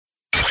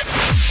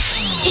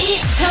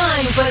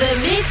for the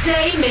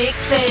midday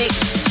mix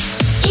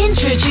fix.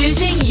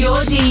 Introducing your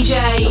DJ.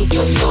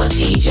 Your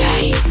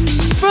DJ.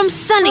 From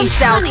sunny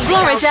South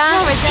Florida,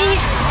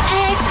 it's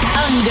Ed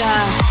Unger.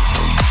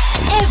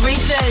 Every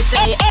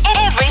Thursday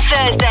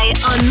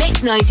on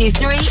Mix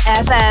 93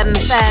 FM,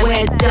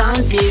 where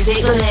dance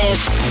music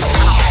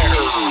lives.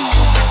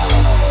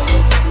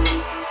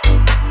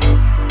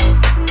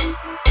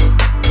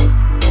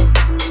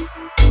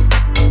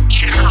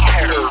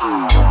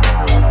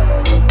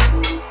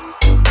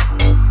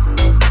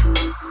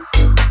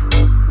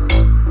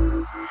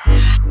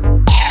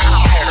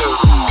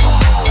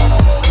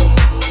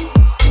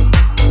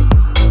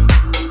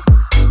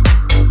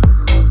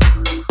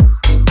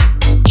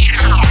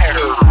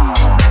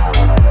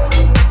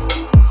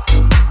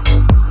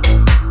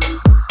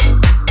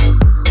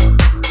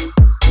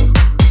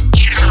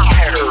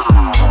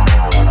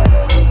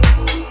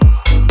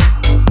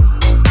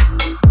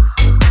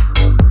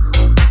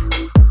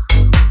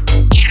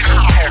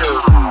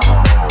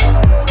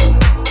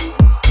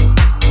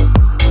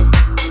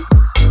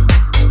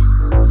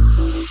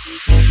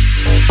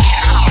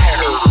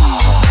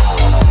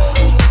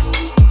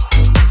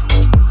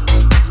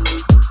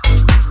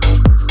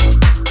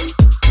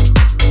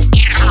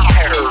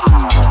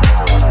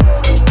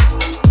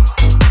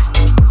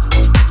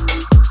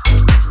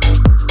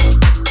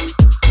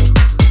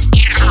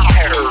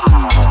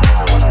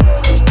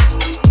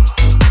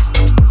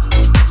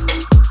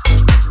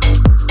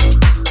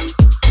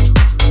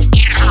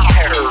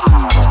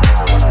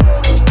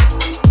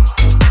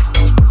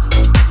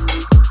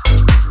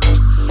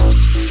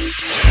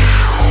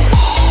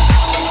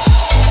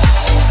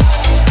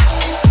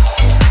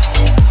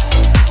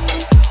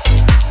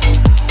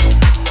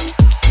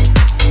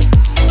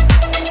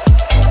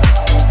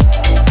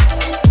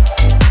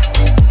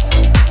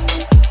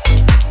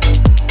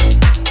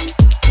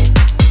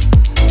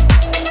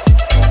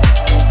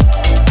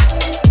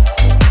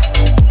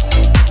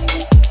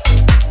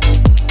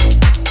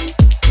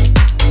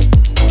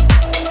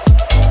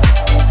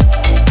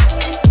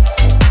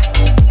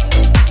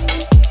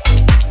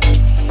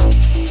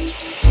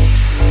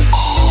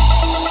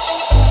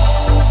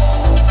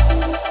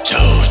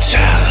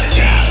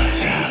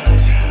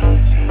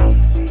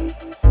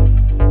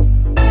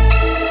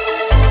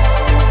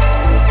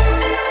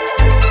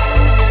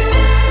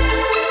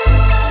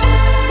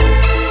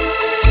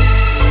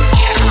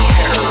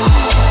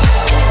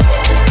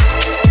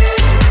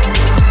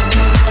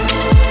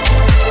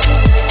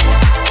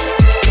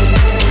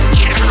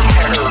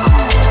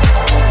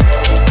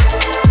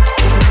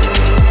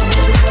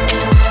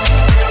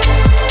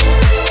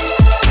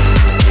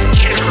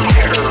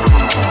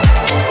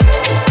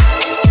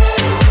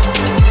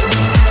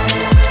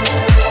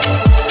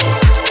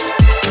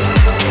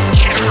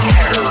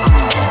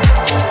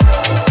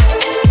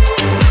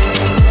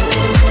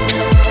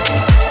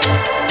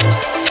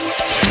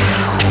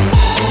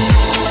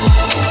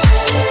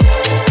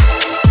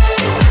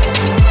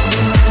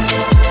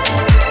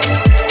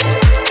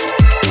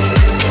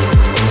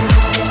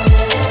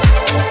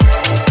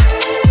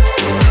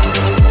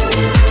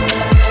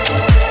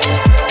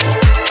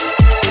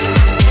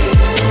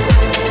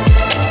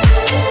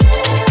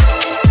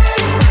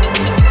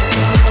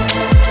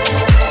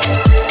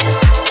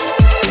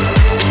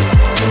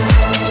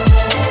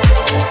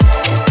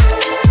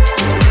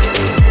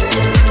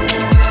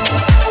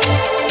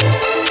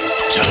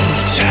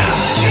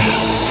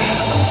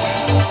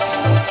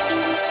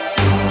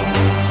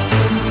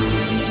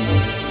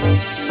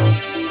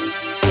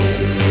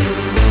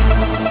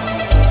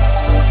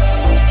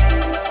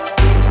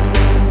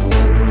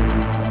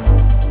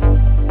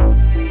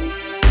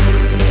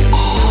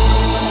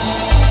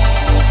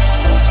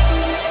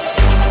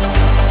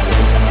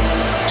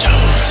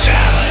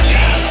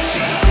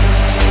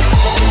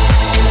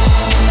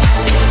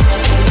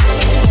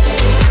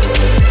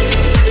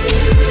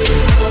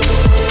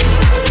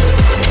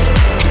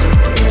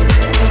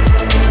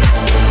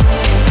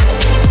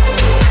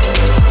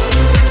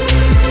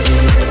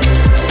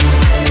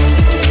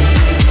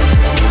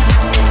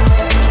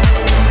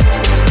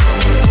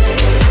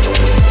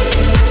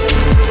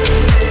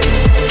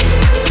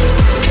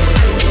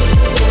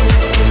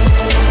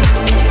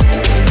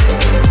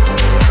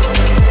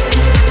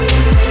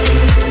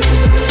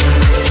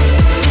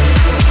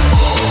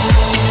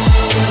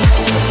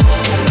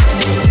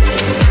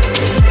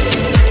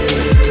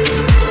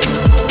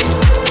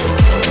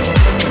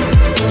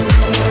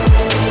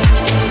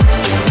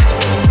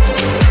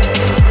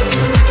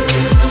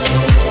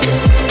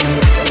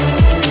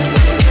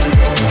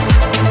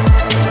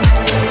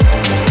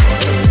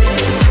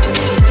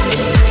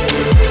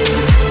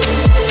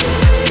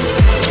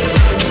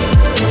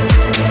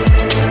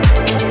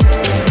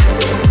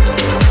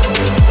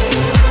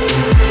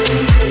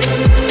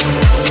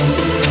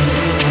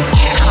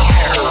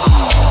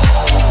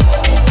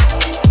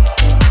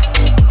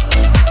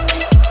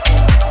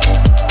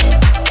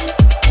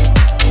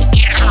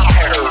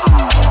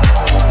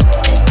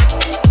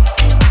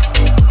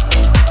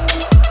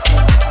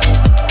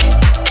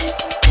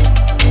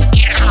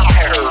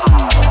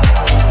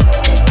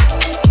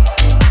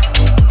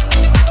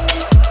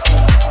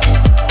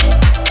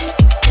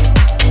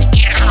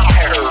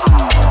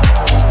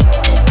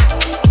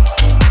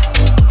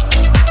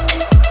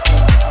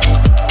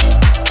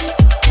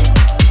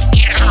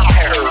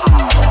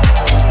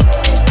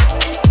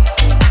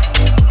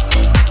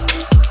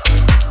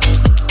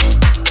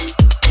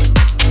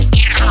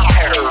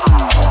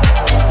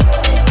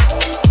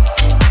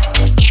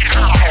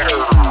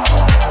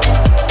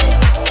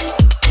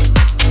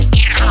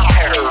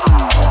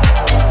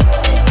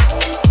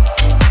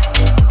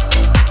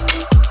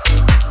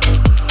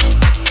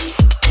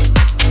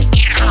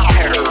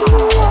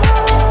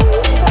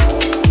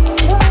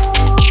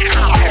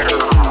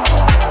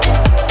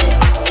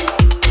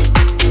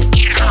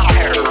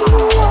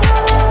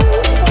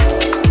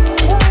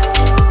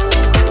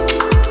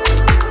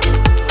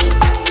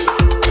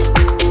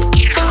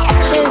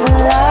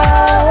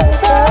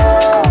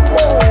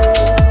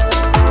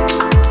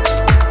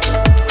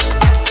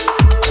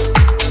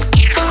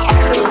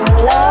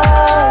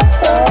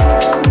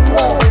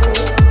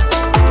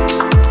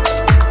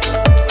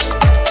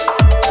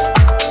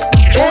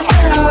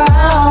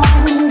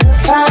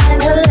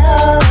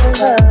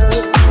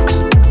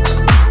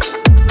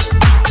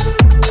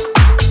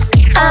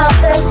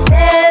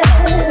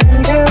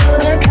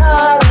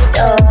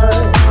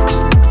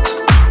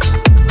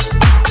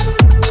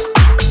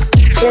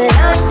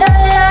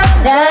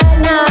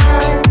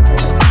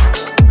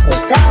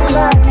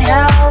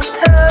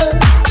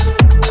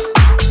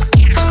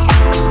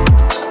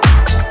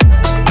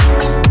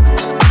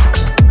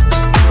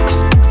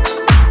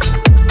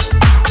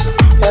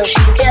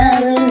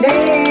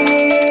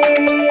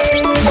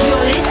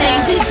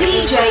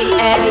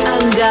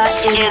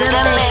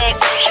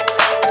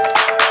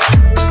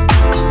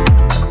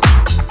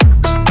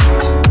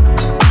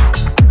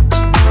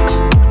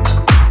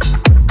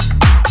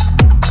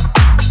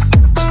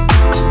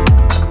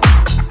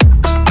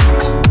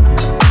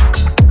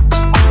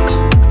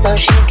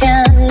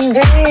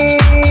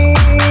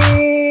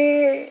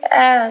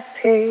 at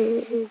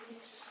peace,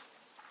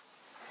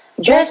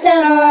 drifting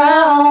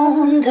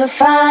around to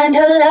find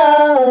a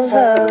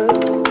lover.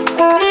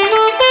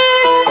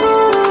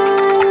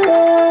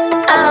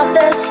 Up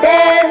the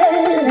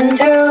stairs and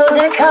through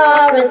the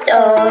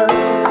corridor,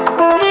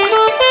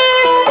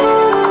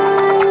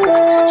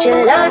 she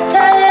lost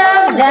her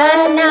love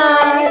that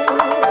night.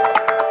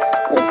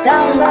 Will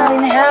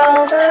somebody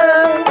help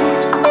her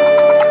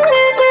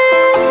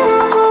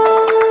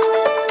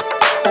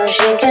so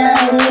she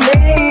can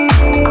be?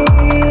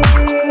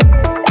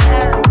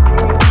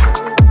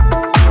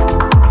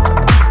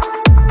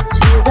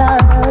 She's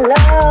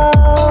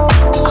alone.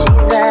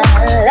 She's alone.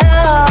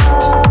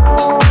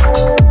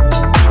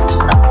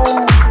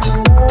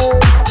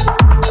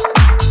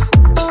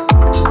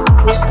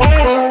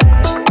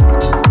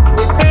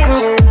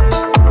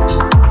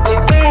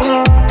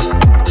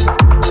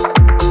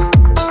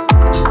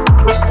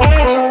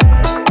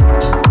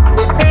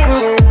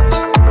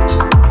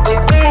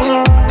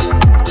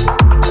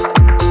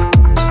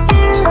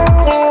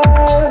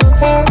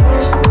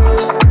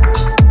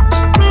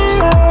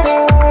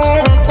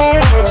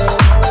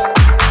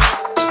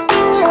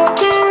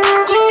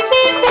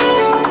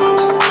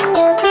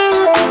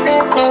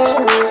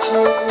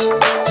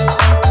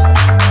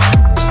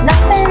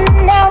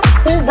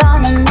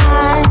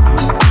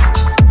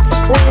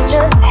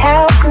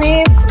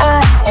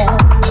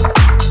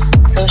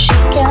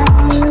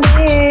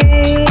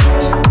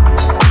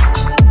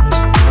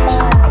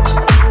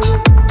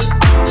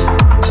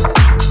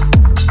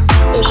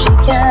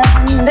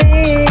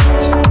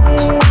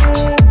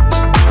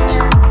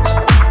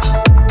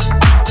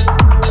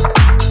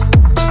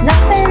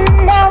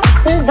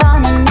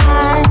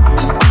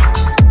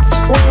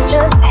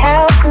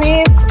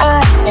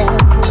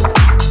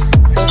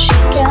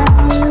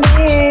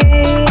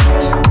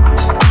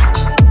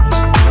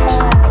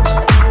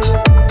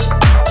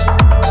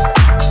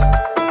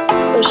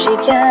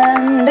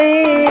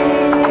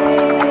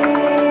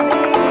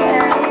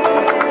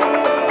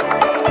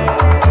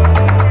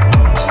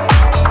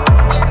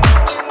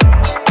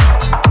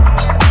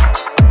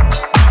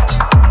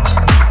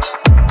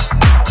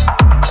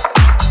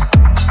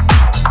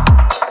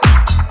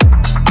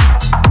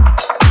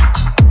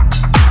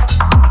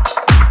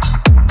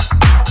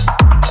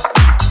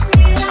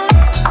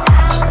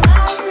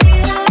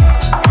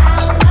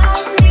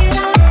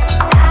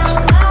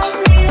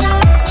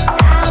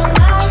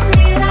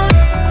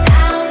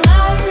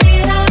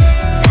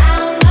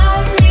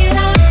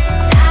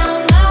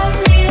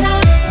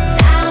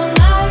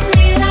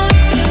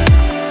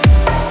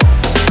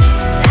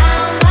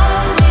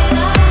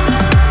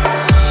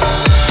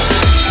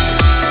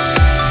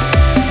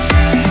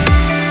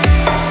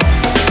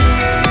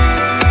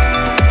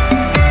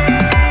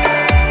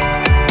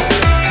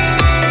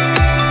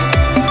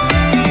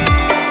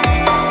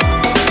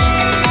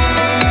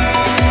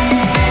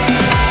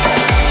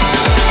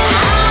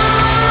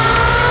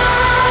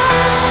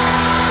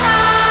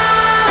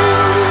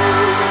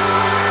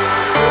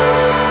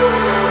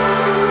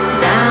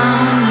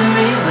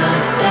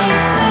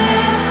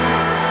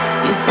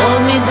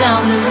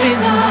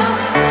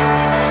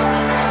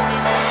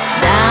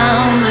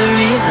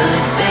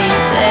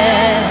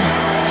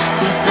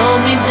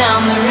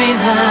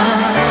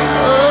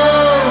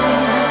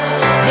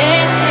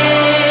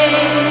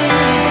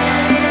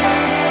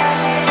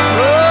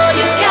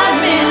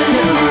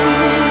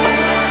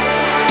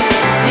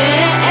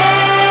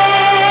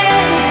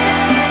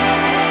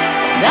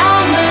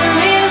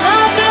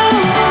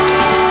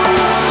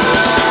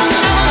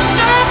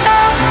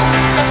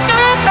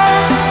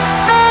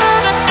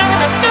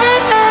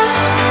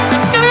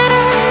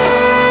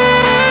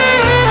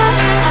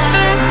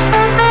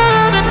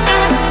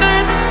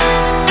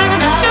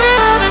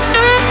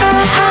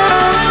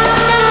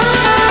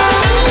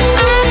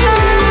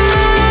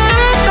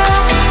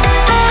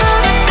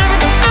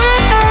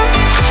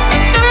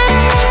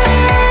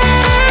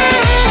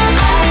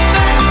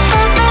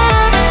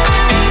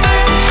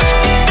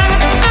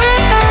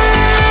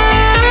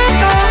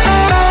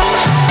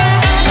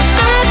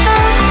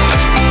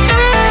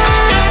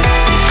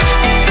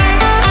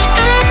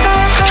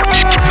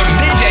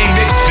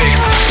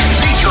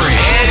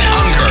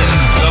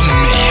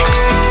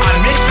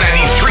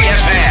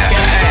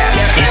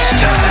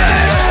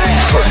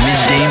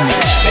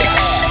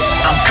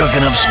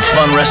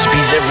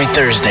 Every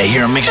Thursday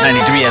here on Mix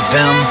 93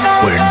 FM,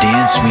 where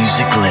dance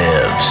music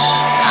lives.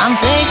 I'm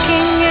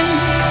taking in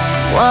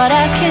what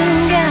I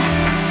can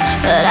get,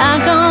 but I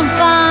can't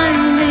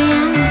find the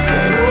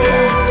answers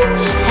yet.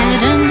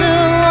 Head in the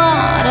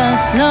water,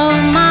 slow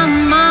my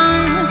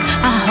mind.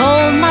 I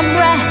hold my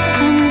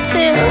breath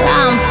until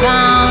I'm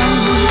found.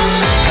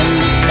 In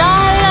the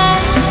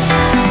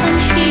silence, I'm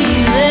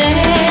healing.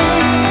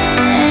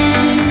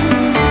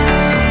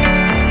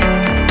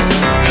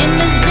 In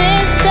this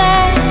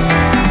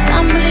distance,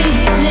 I'm bleeding.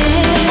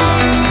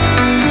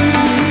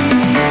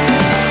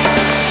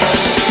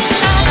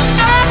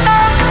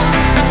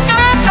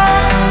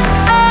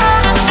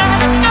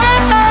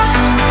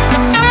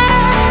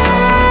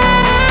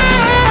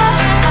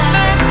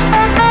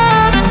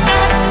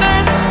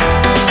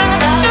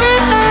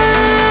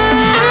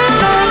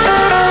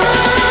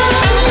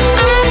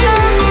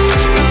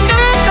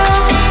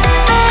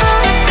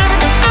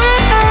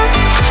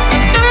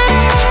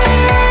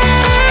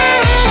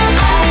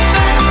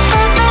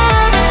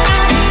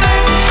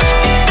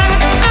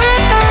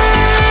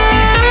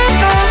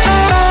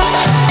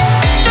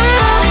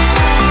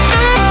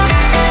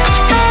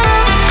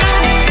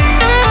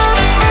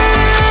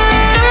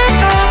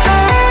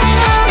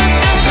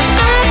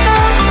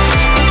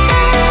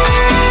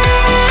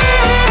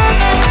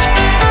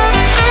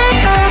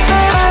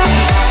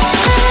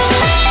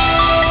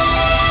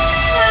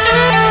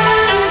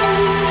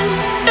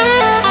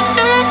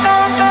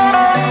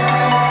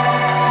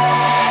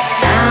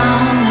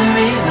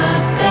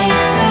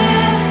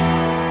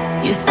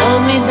 You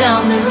sold me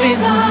down the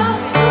river,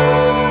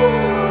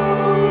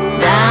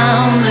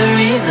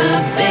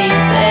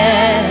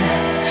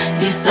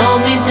 baby. You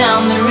sold me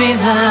down the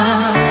river.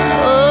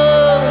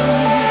 Oh,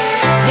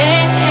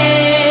 hey,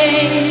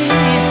 hey.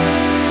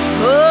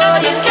 Oh,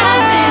 you got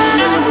me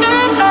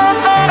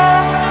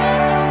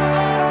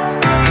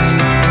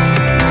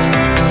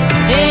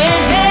hey,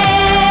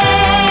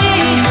 hey.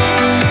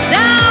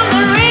 Down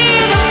the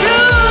river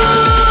blue.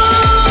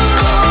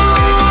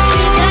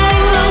 You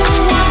take what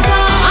was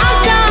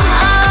awesome.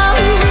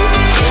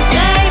 You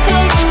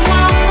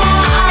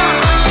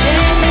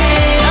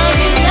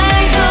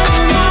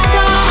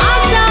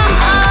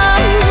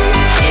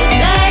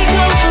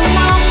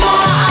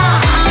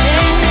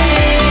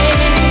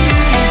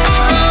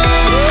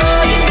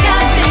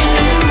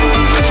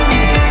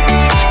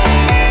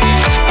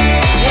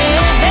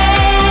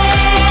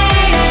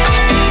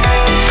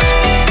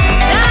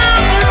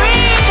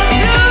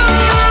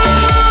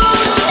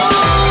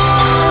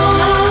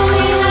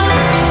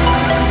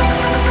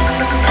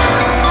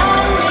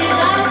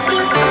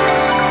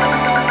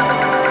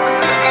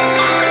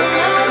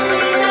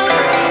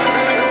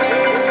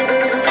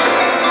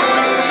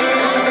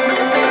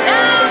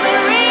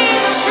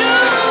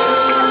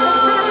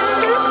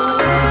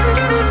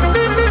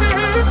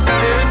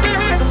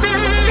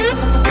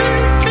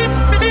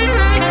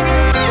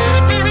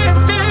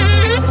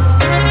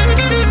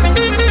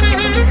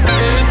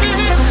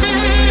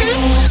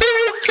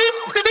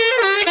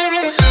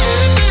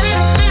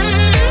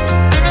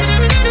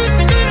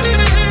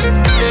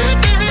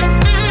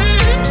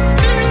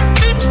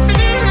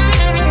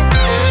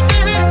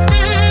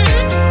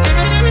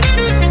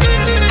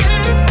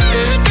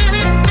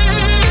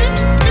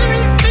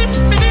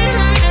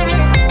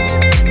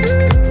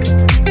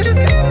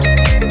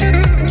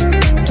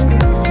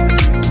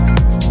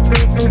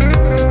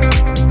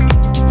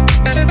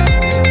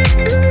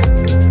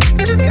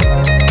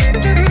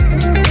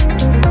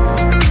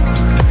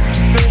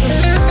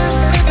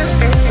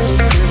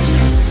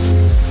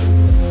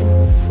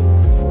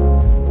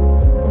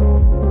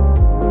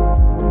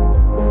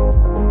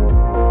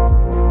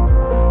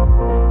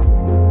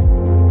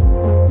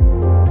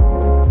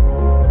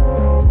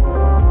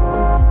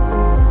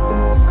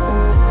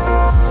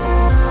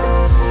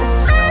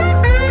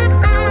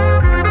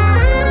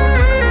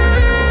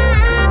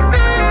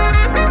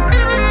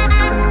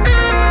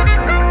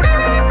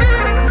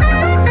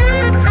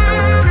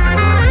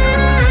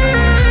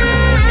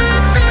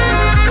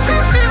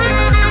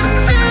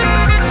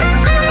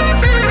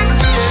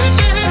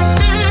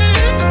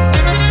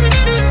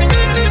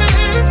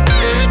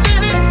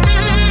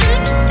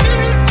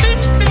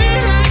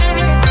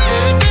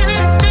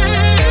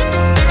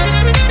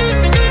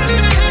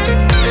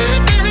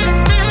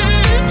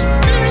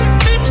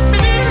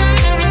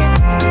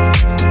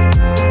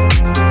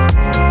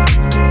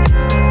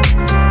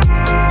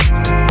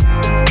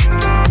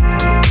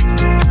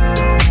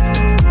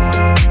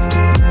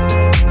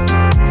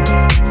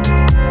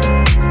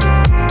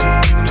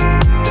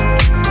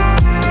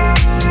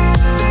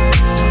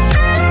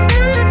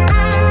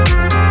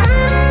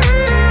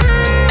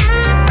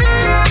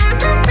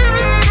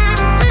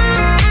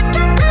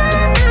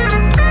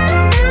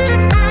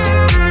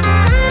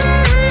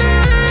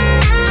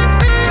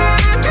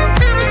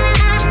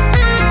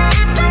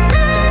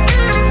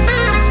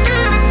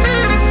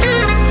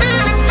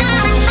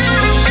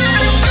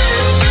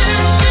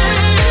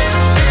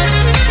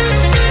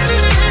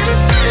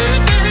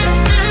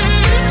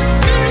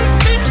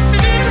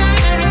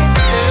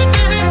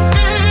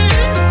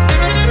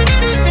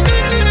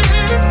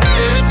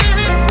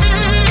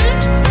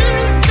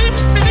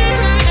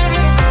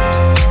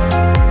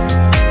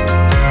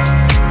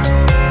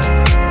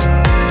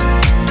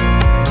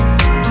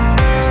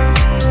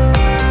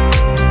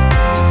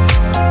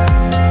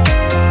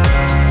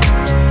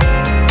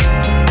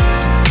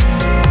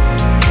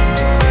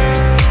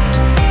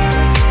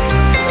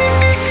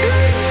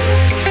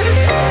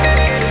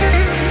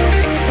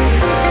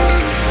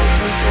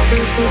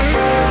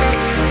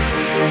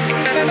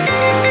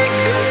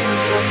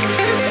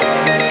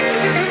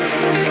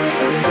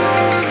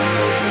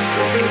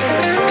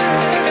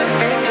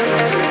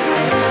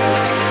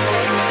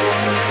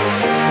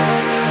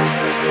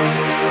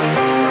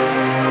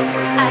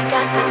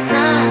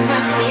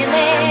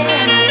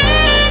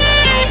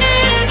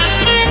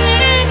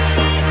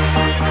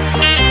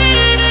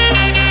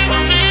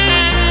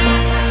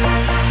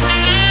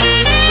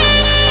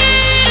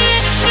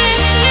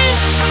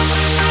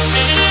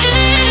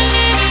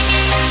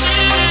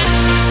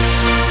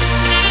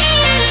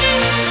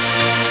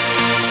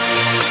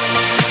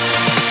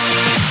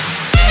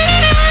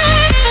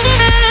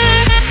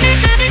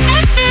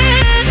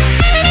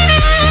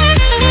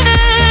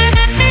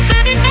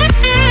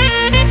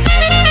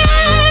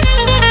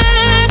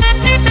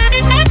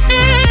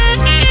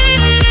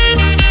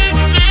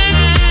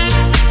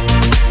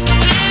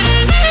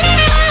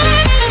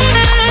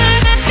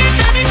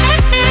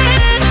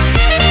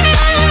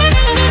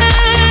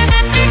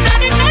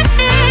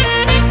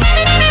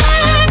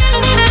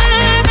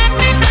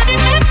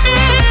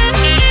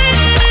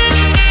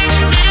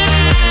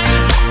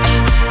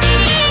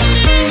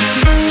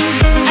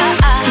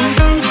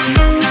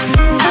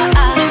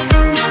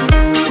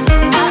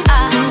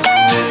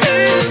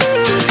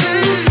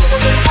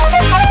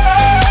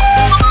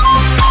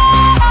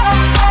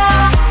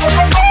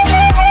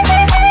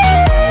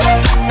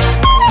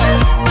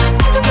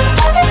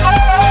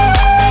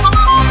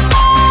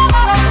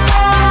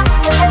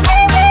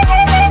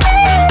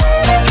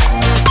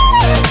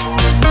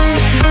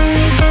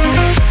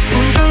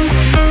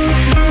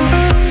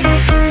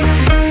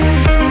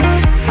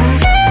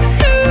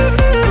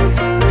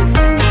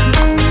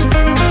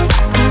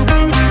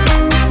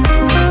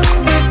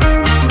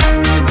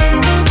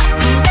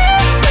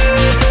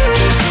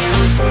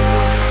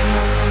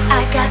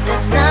got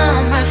that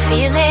summer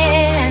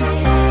feeling.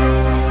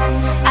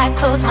 I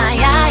close my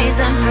eyes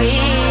and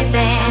breathe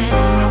in.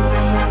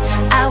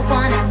 I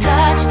wanna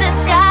touch the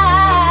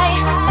sky,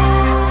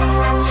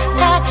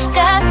 touch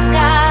the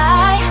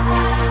sky.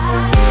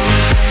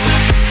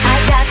 I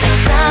got that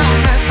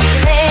summer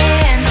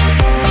feeling.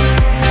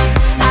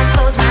 I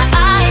close my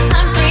eyes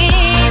and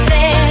breathe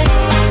in.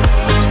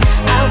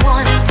 I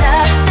wanna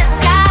touch the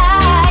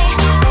sky,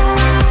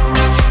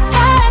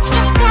 touch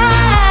the sky.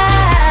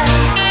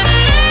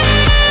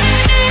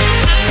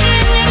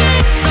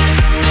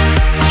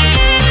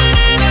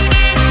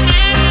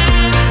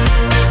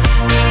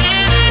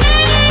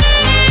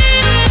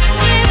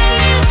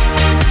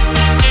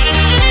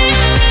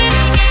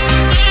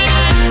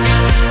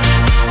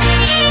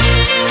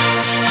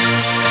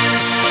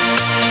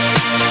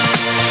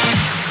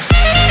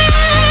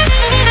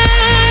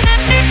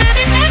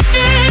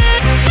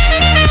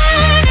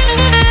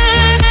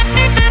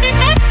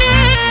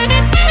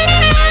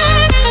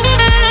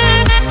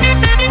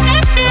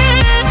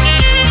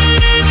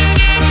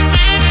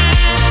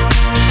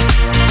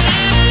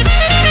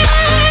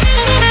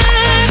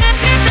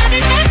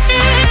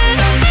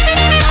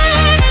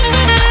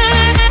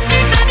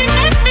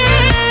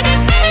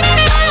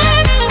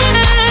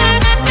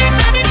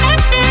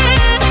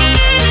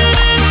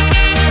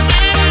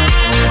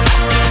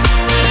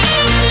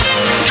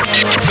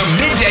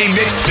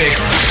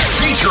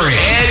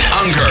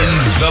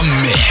 The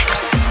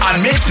Mix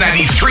on Mix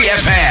 93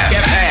 FM.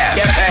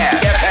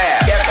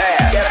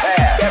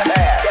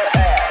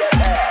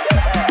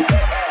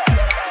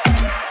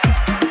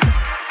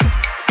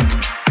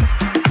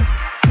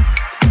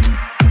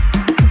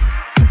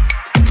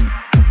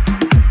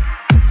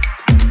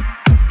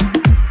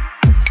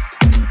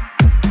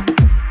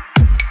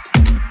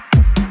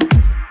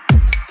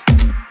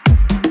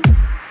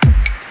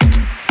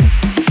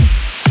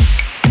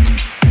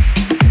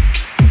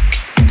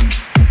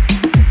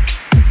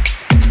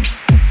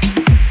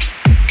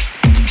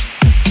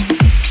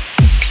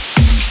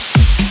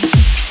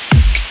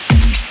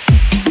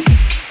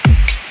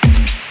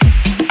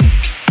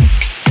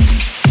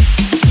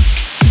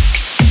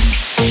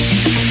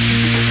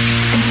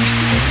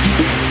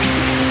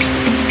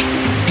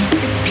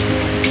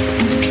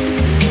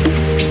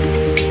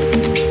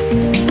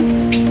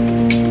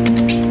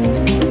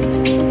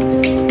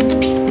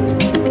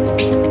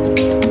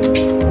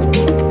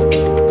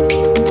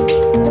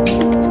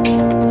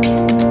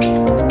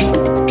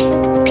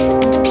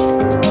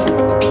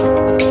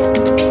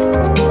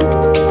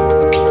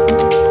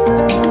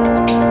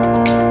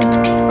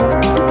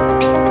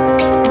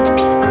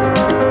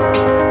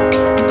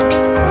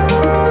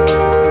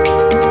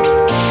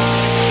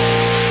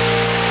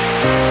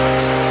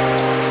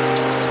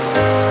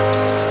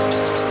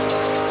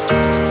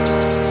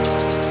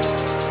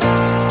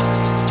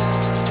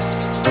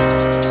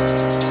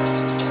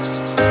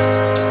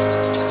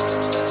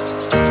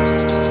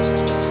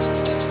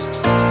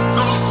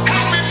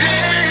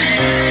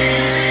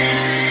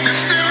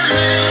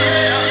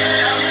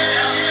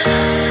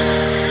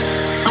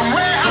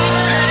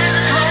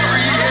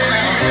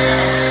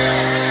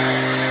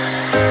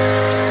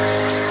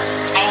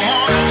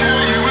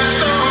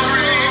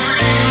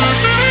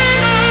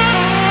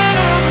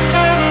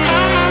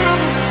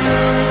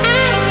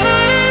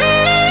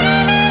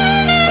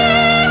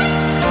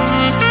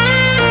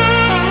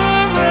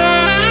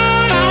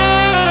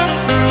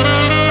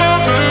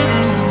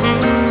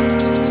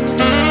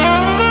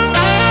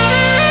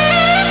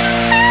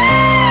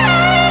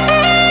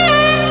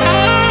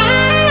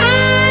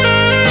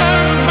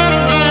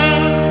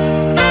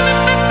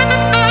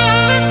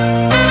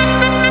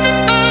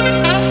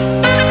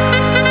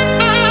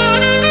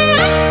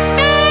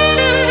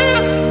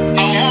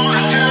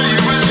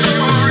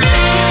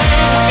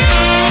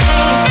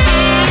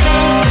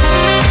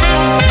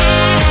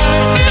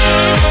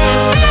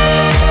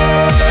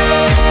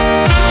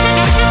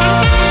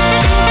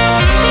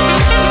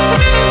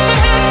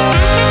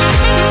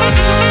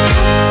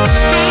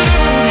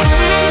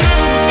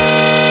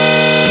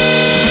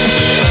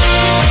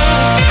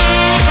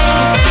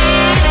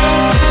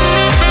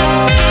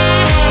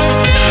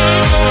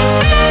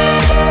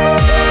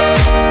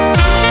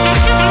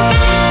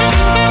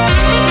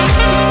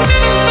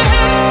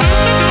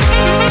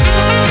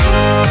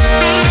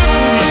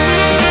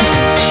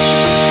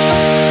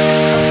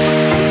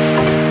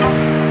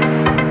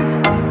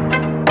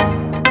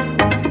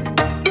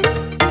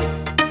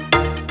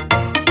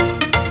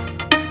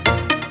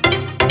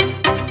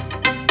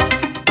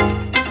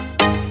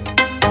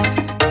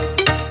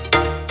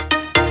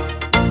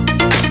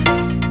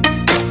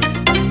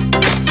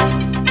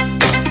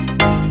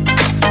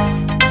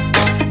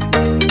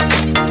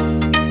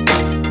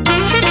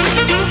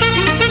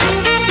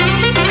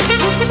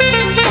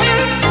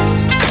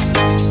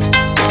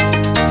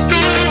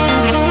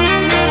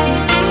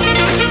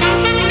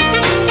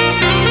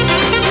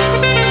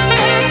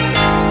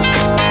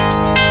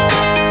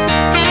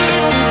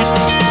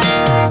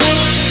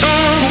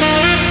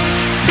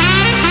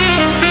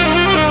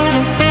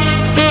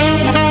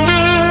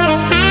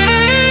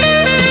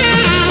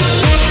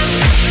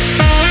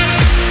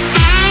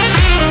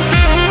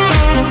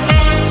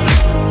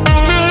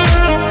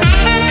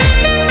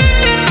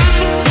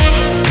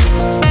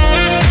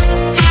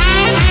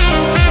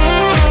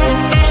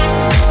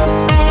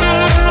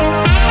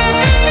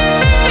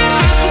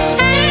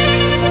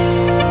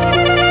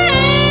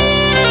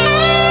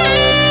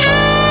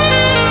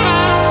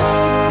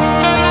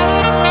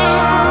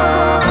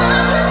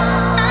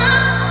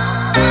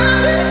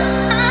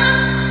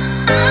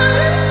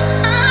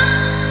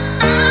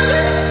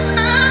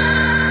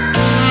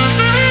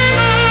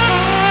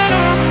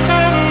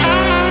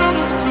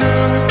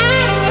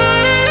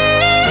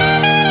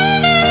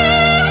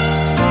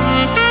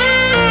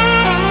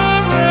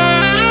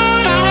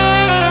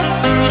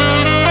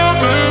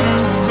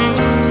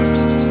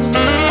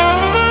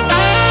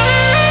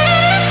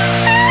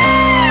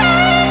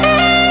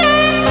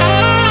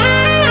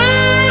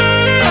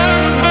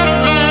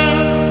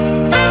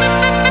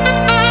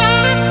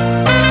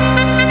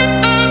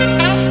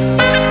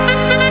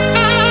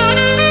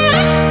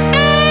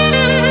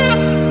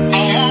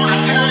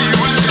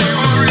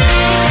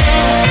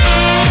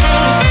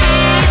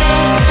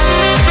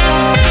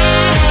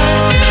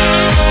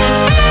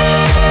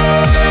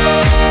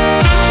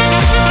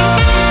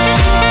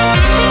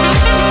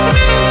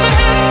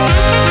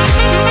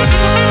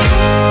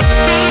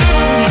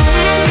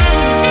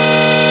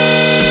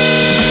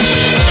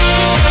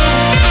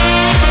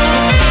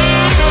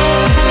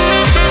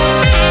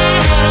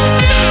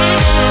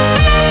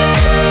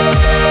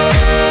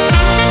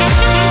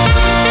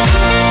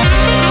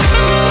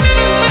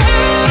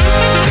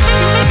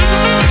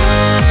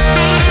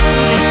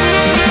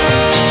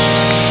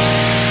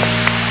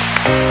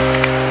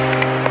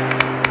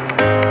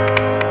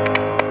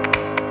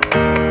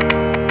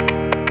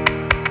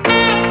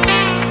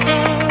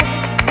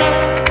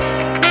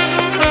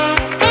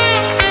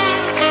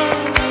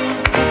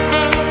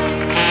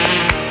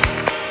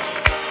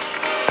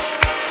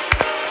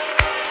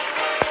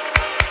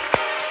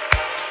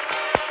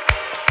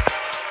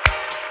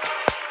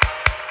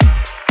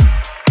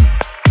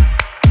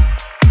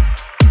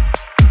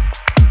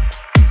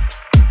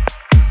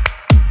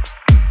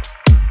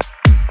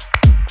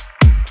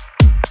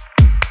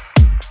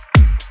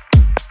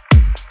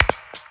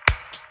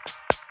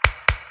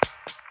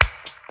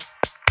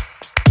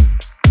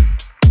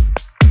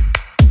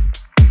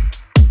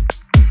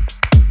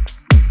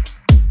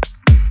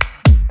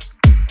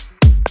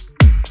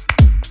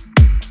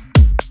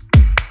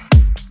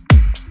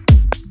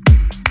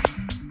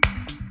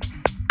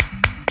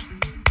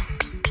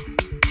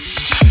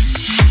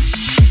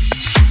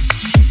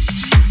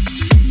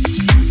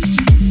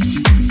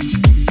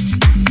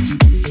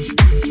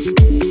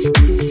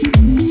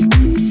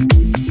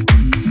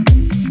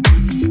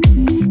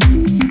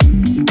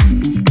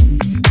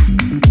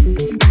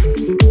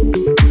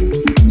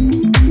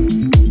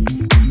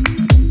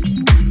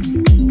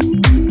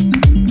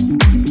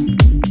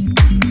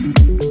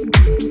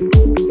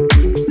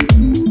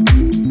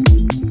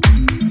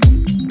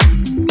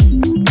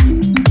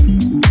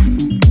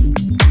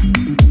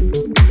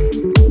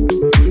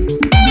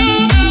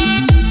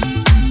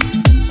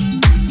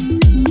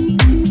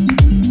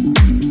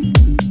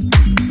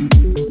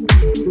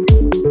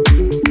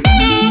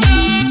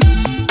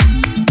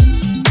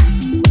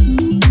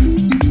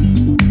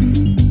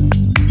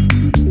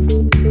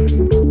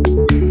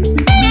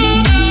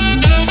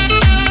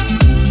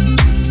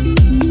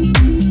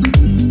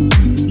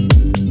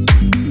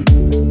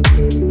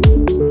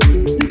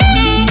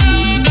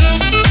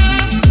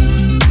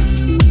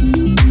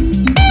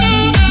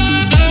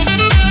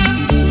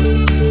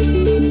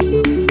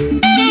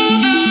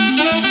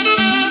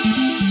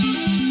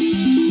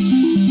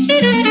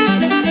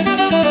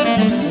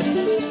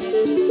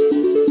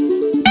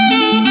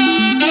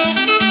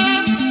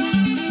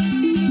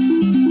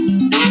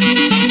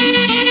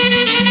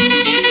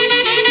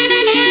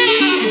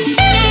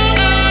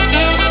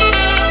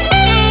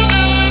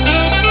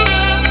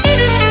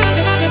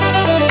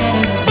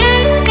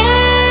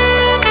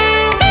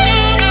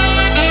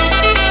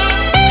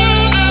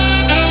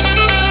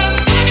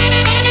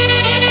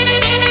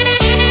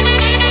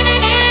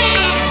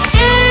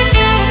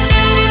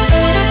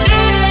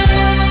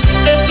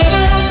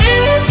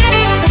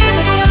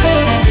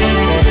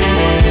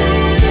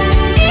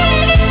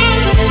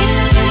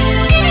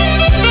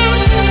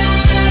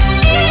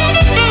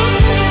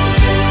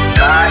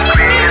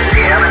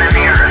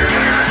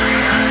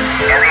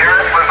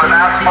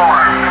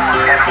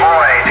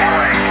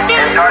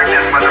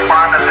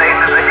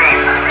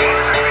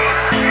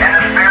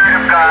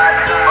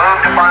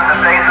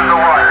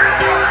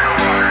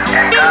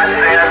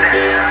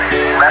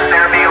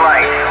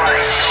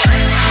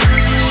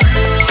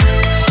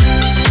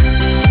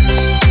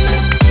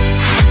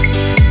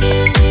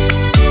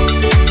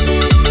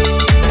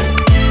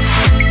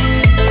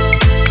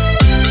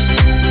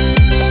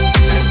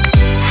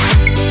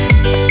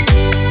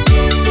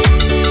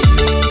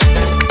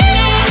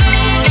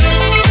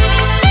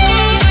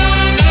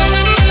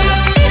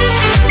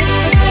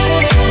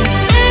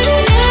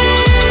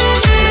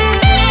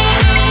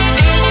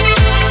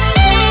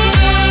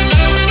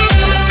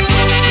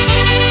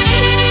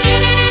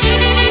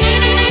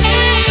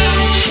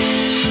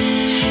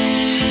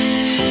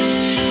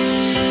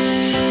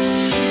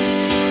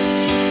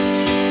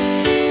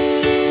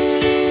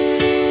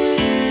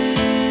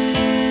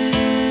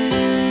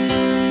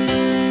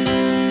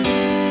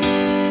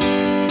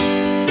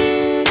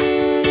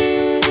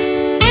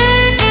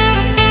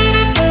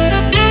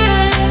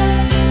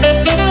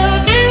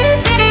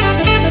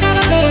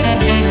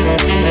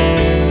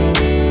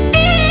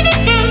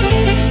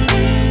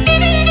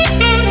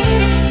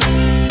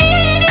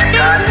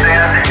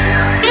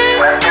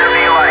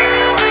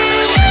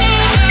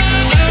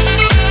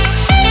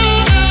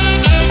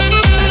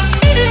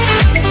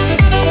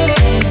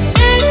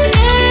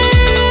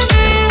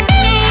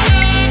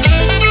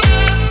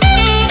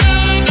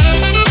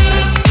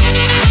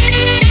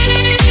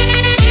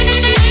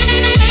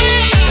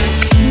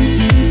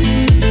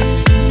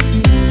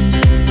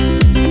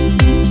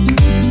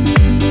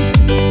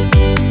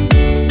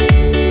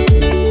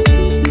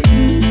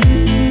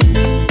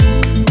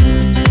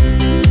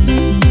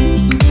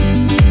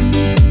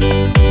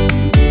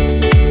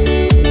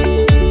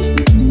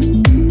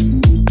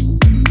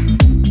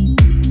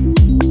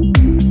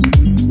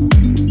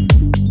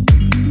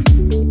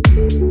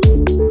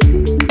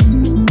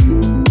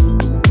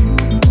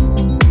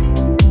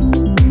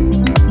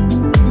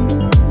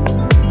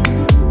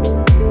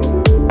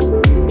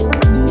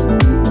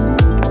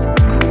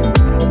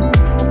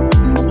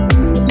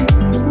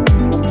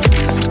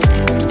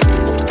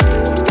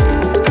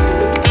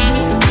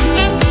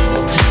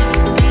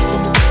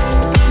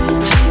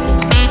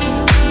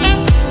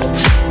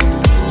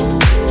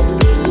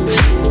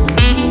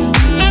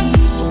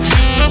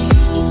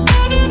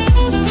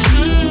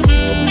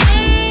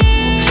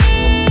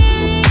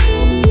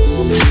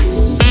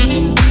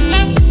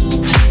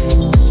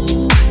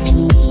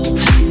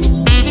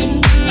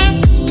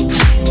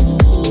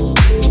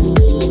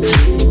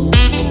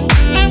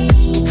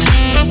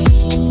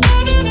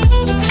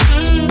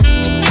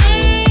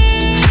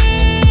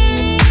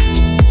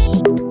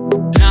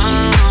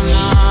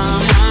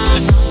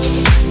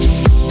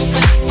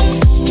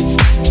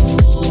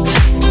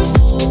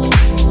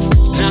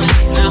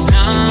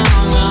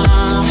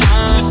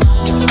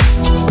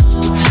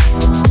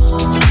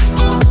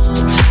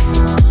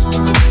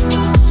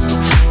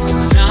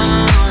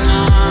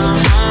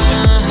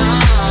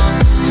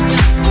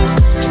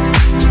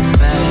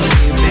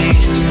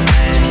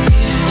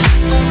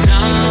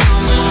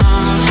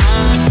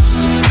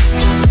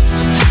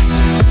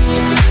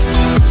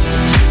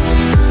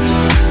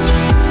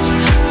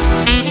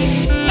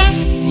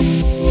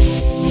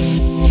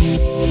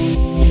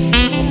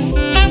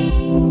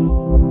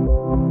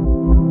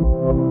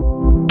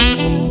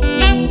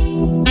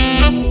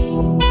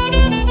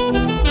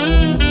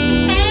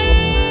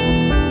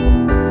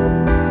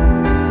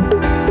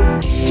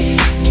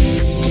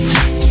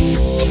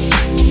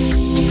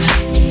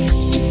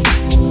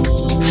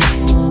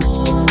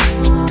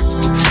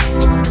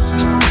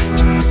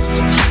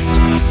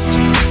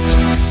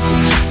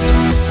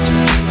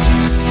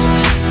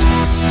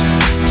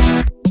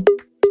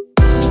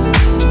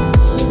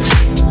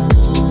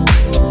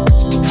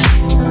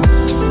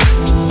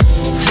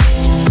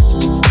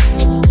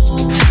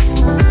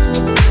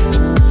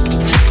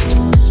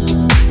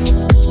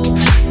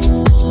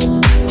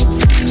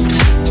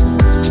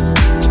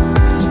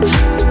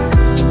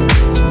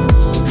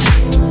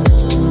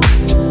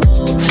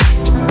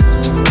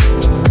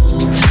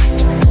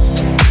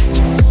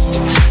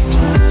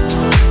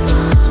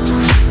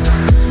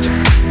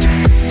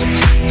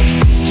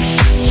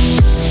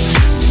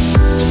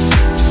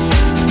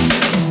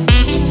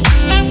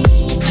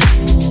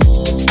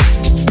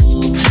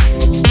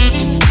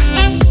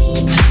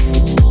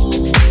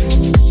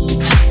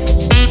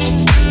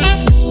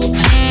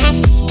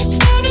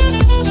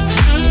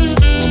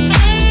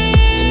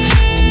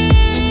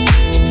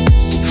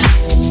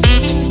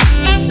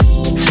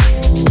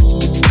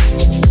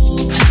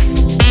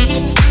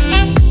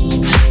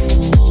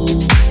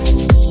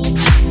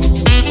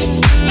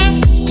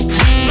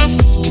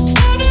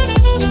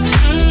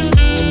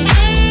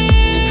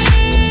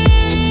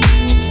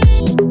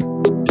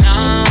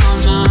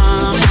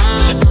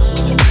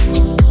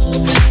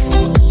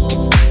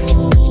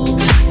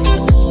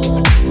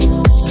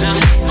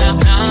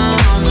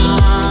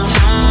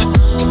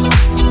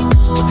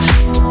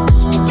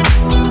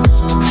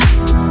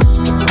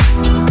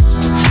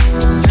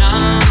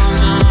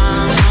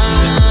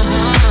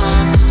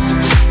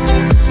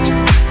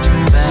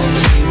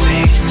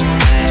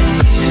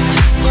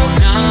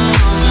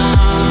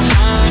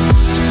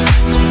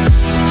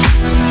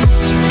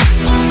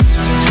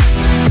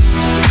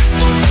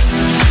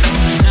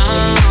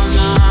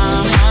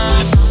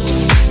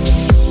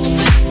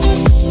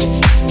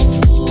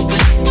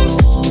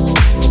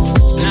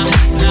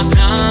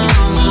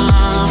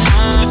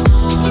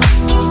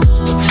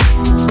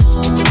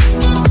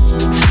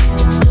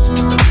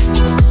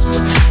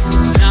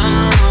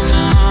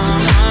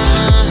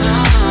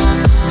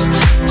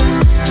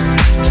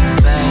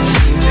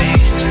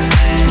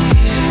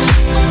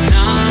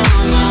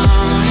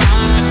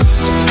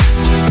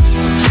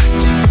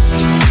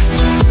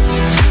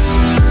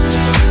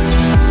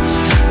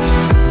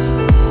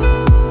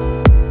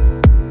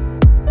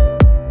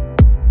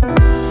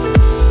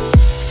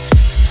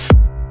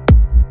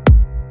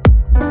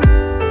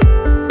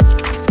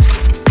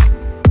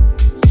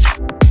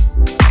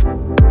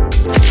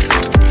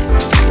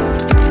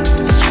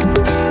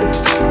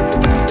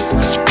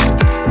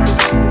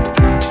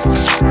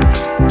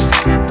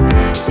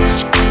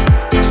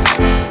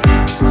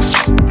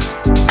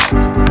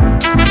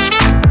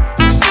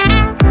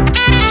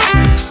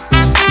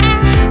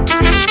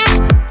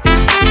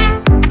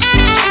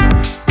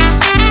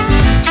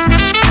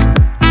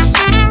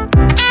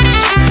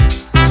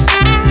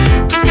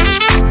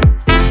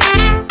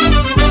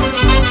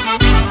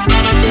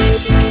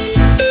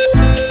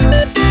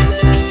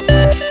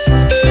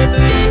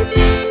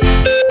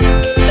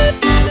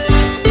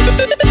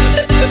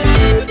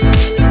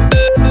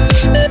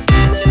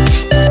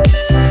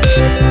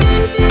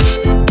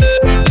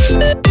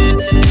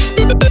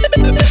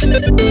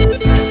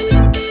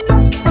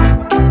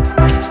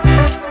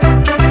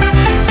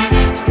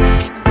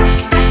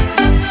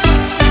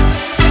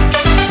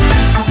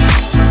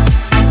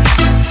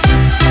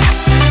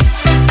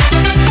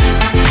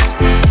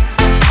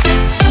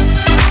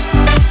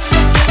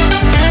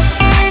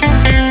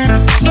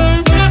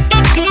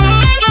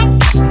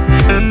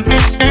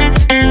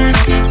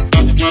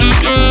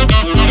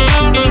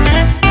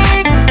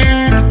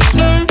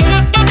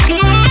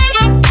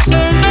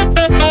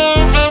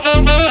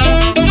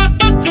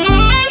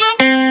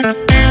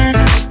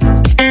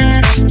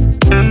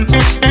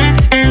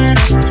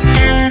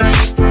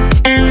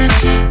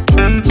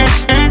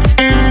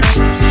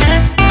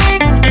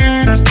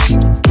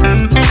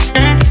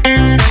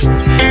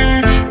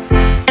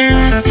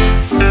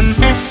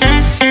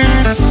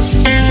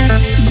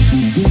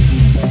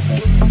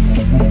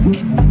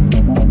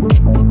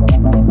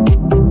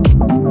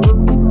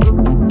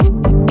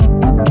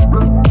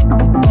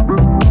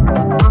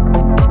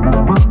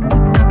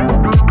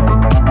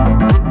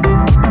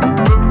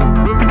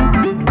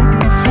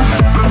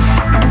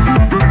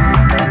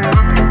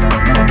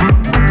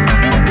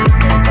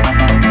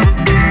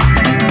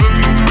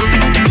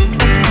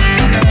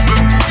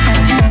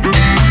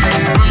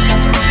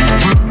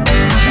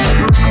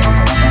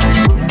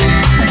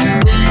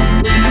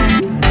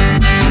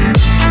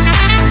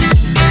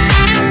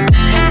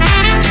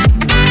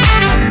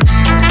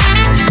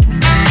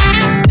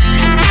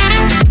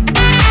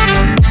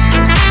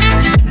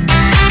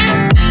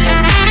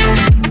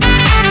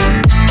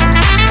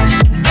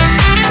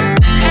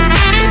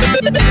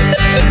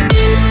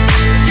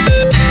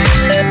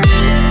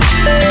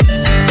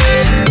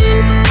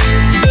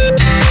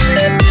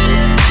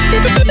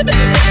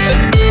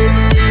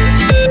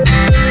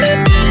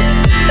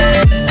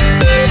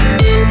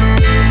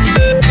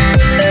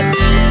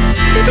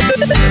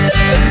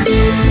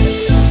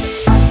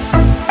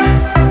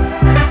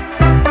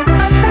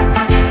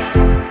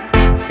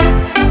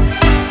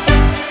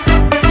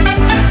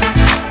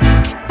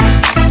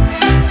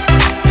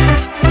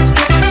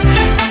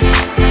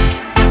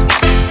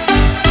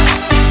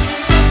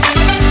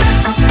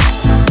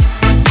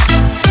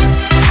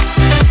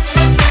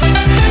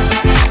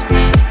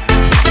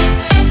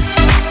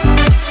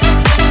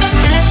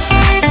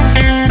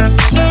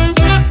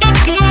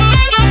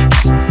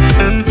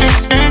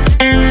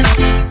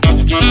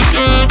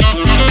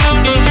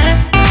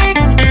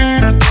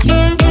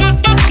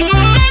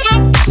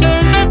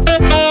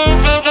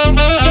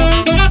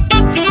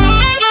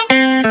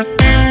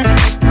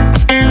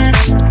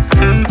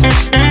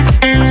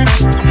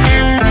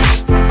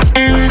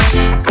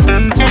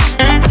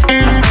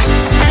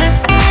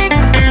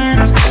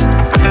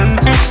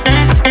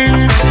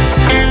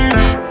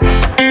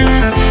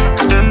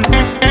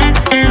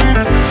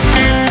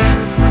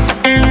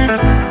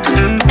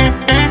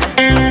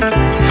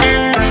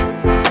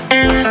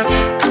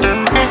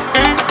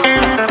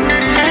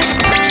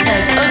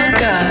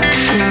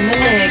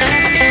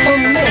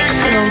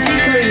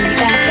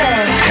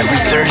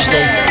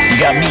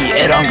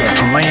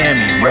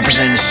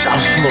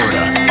 South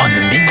Florida on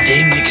the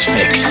Midday Mix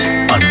Fix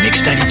on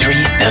Mix 93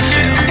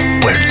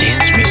 FM, where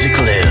dance music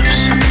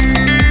lives.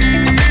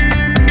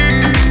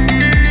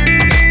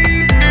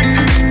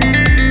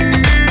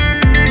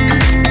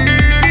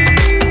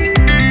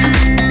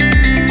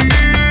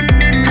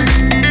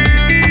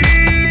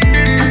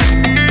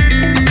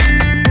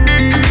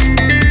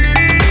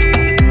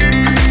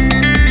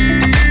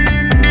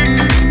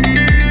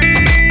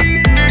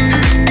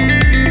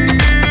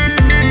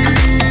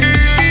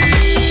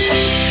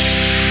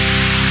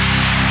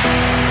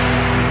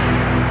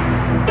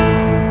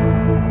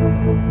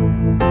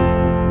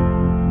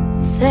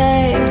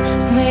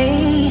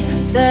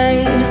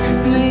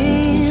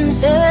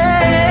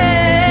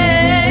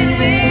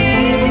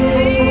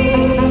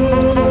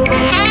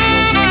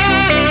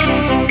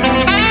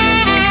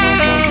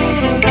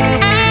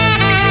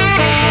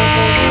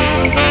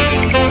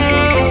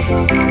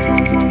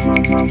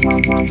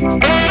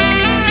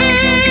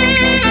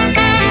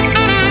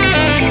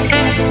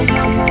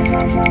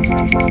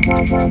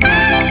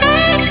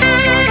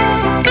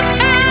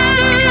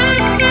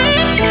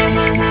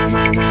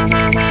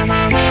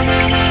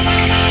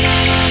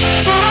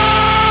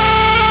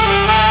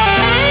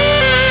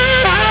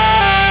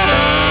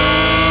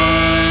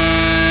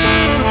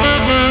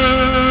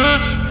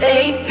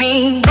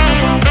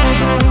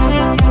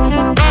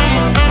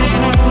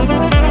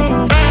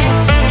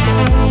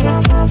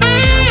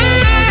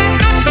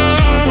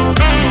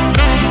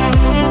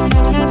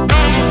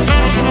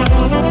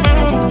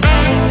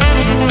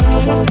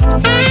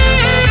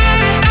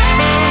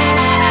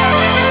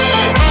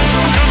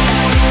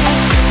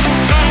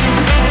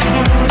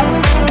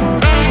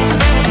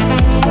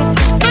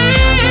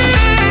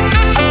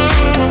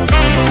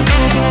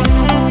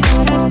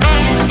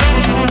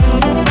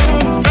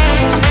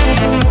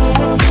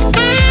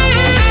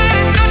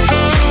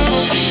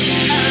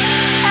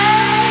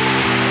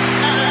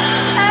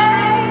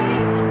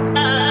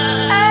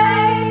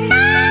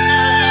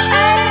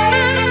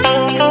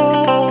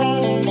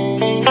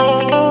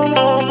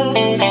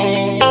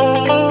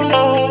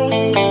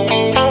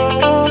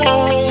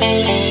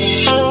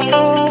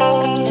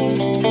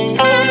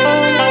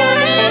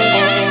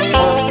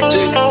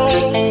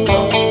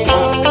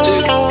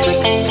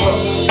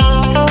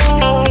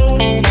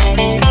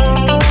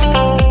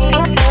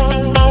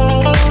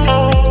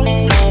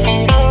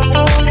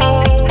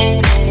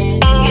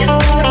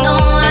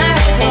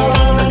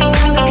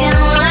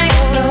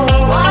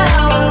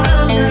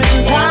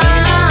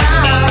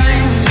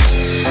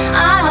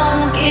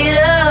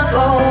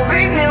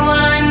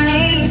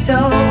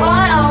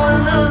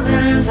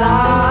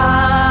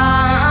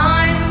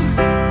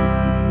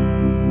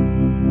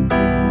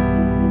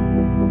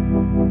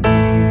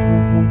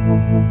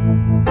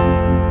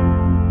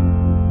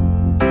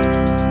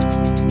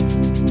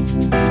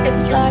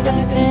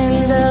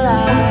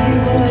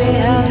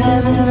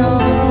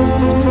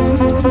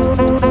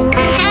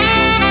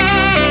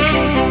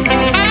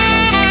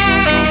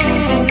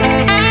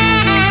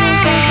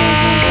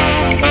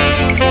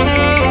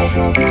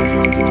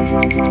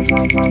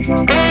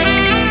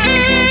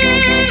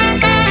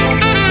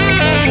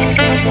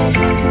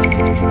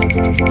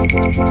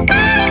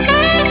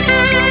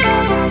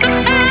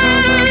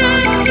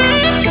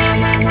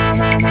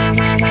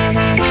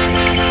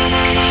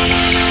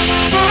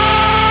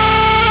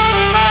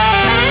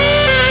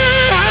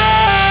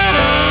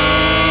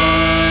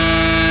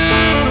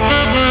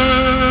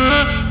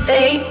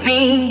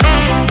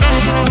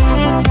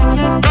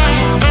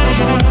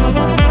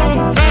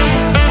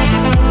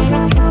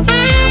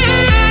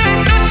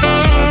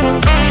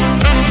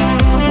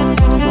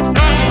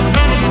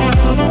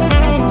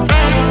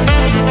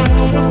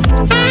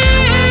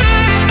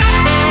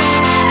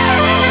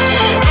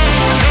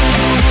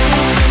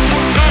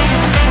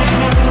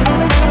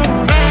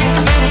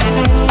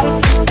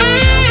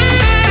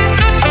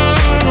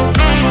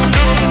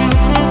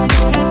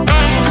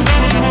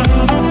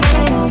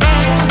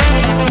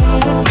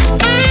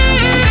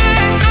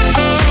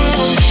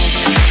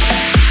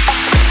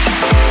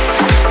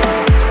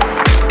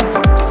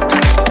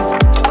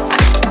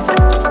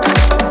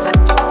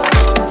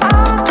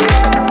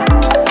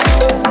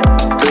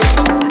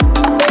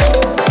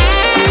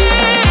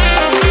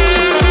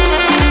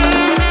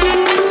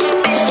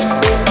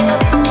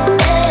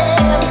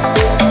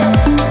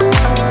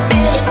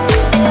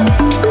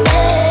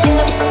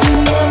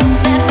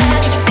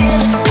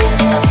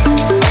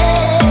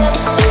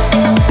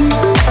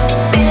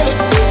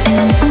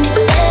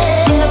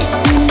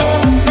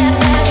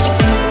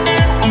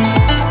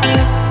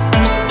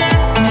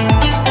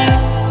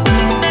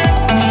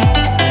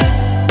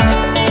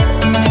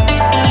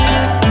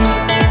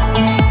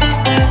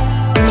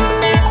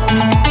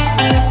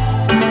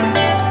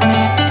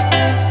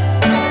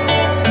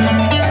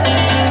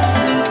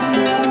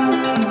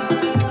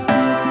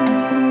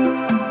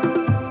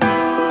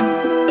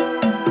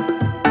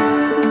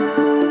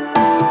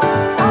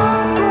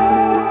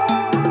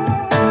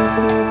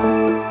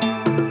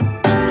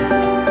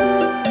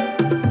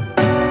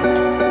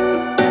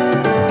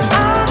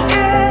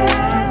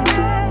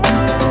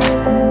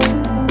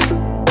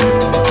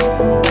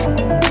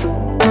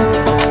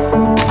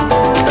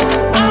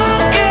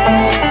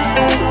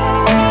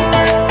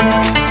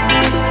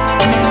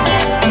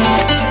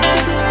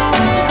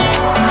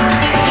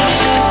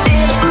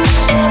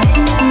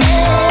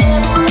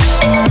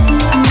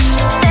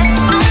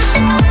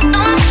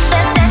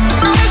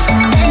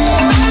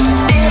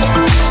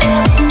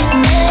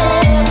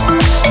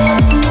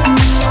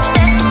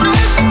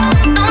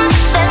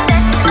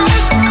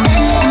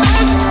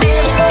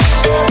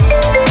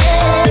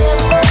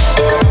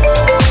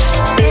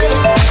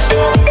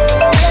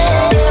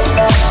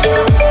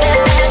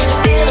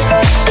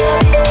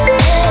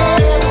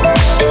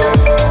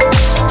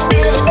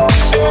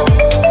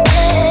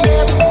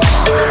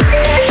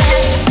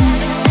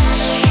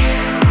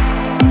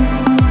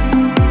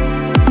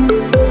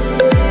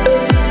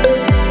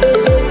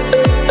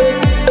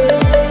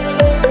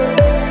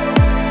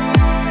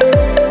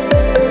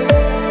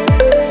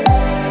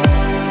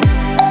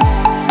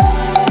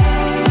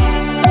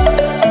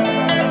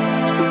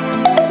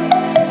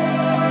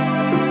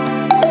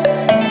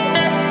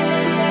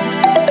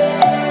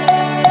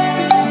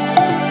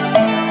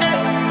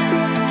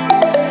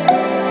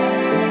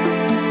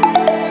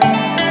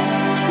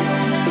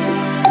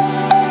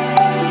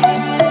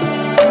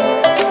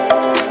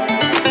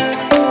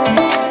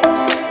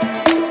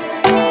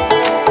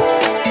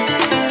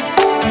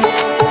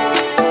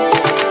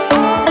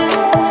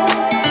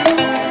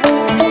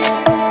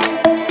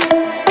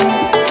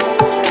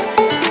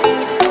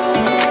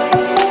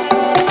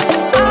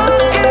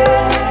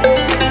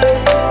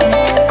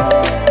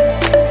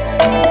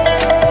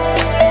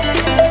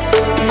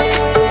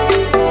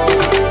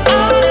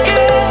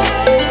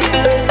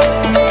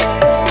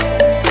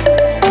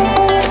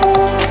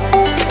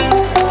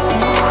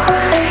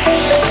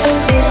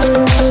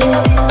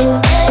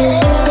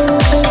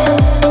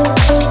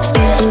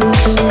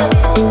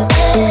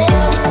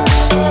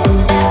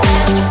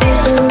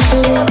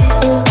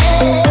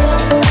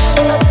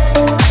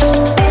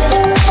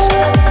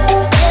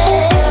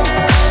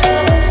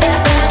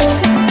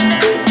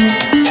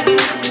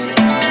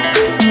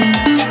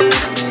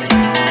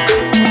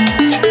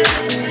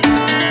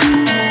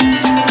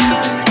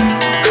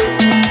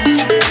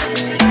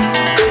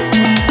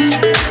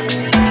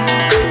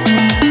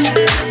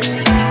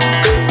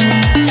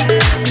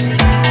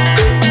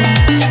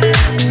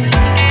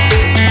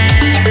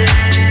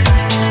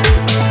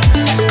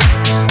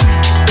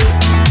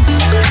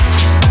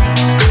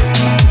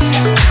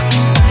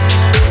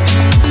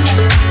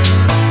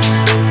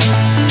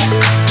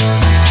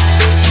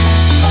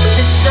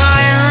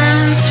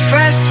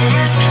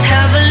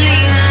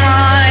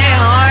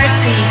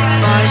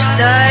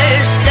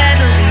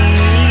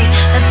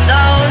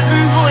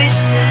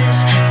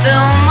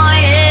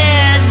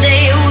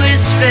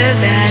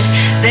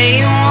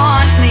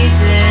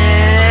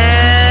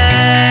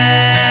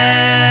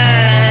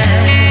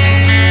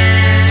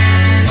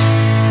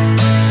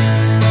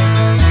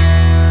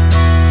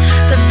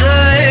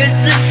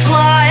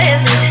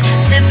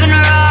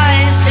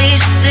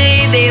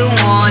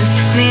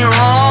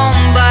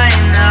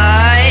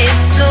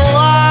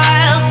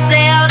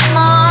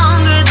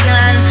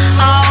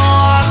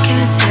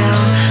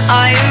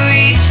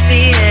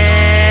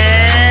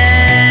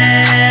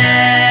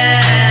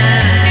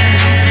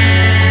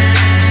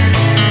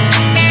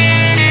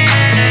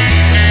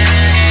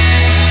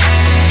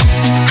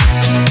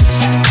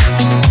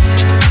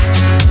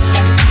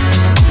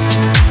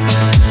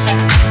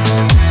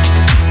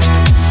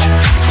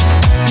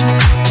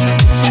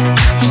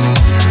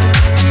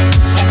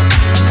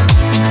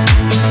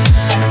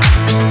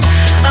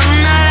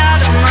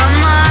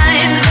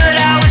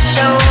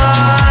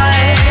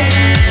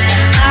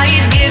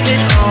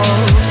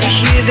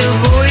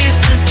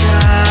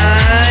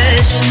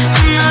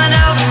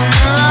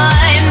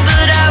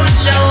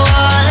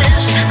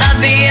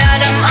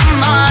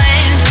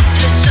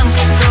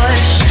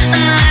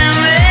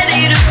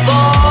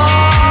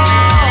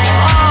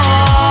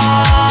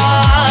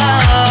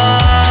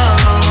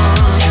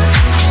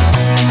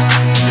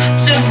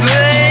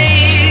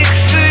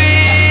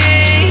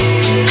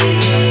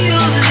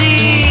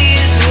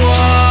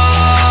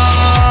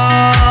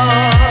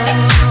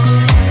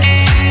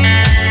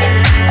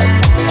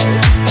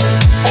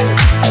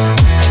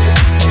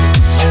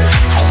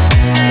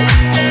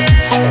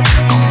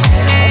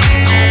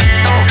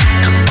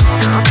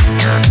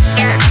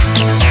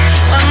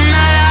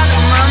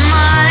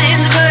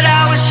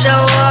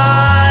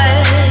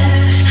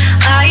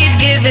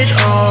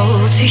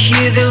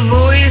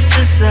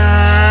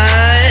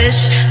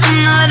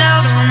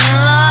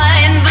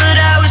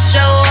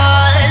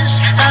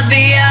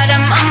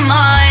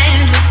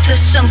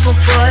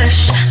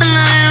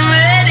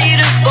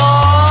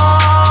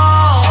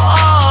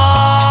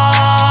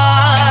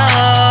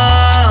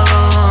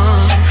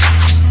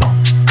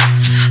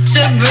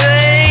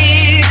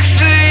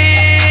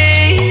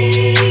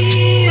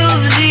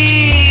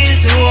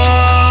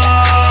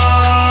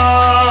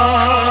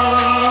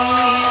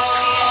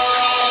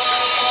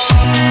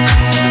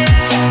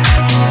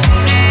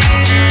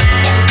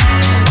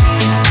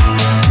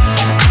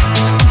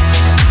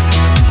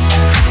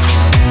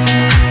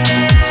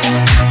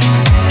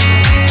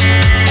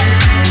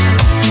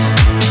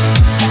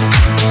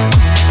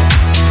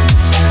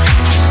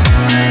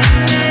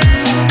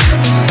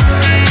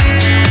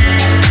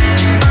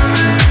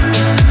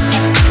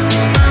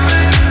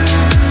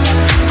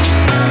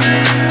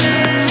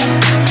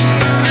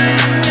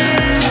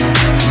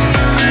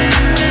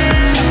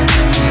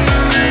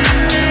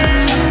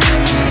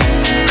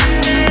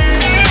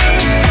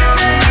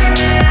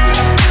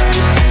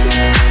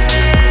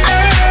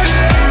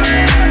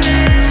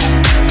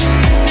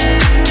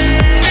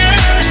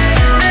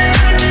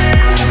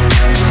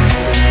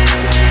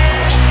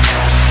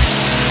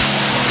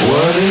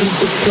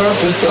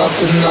 purpose of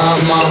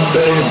tonight, my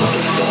baby?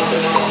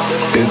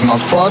 Is my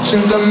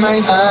fortune the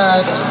main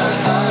act?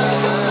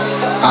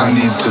 I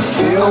need to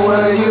feel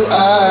where you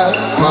at,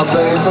 my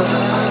baby.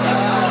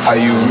 Are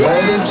you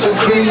ready to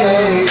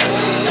create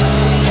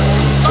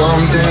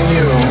something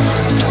new?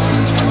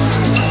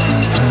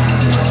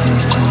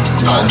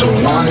 I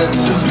don't want it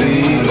to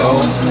be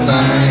all the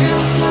same.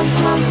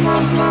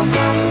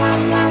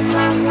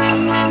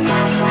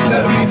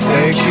 Let me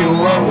take you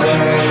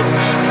away.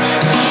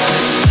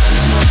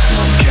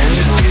 Can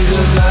you see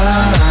the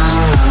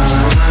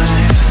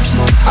light?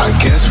 I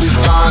guess we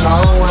found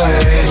our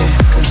way.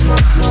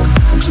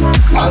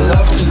 I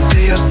love to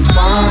see a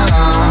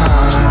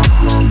smile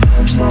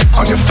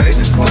on your face,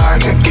 it's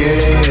like a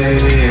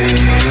gift.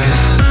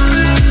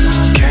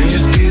 Can you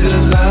see the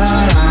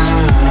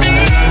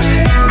light?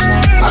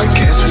 I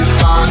guess we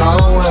found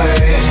our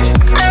way.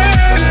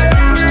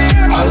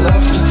 I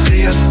love to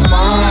see a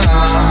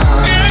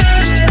smile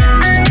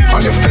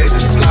on your face,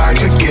 it's like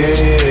a gift.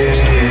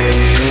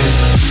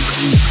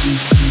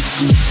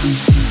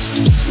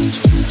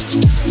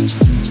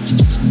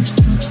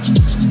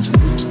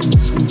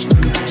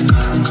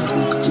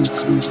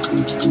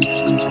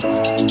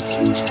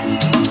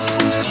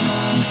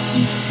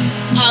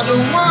 I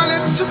don't want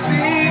it to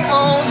be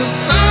all the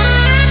same.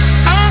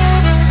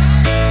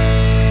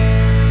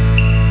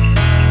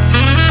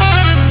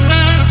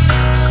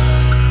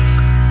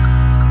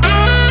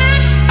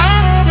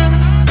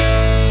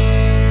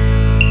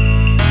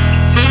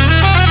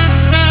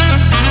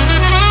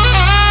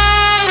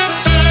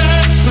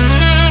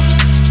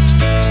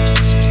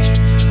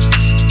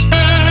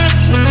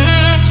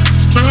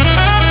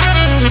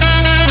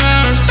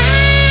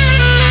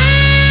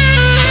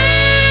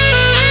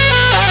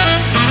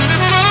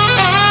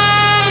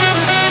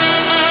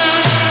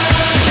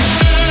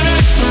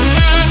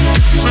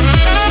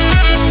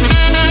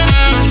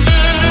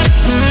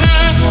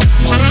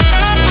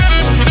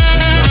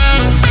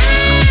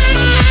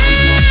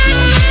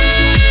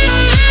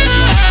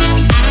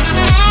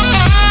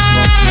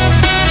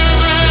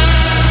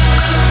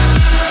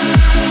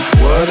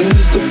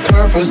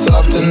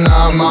 Of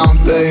tonight, my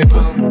baby.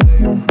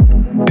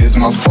 Is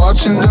my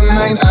fortune the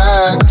main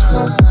act?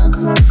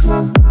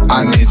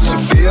 I need to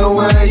feel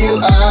where you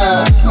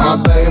at, my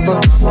baby.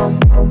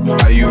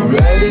 Are you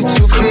ready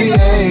to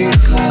create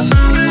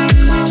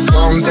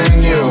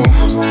something new?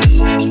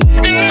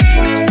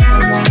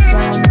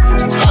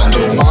 I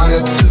don't want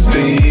it to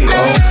be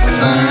all the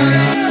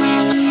same.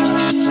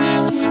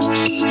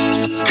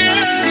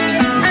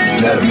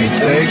 Let me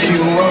take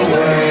you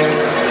away.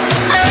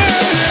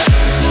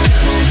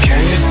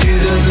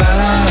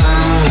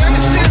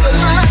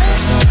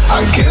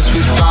 I guess we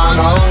found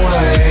our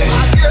way.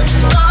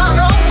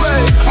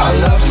 I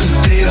love to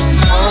see a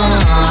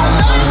smile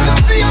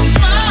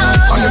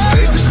on your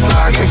face, it's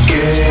like a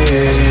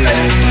gift.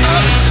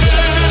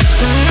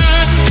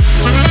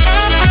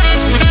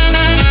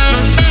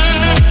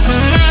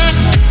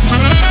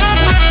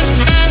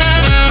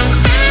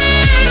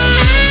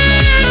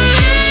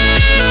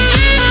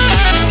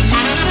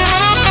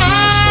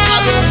 I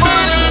don't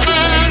want it to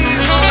be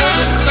all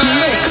the same.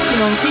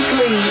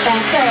 Multi-Glee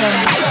FM.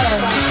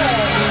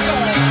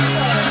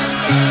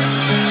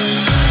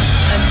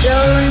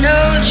 Don't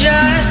know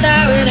just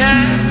how it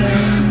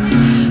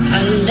happened.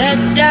 I let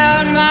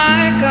down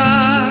my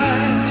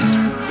guard.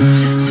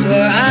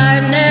 Swore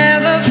I'd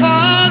never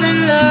fall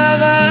in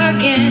love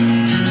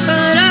again,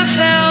 but I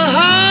fell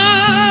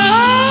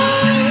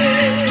hard.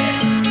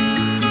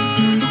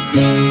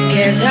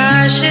 Guess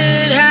I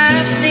should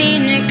have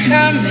seen it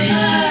coming.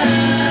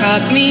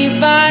 Caught me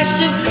by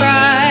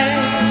surprise.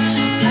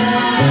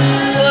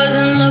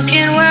 Wasn't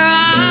looking where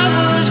I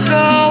was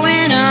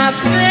going. I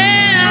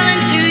fell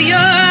into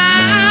your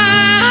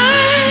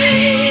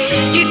eyes.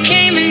 You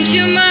came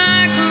into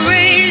my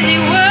crazy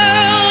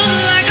world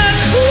like a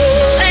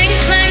cool and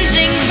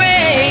cleansing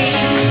rain.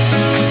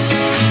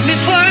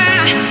 Before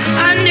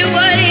I knew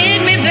what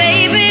hit me,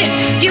 baby,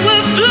 you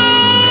were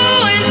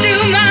flowing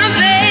through my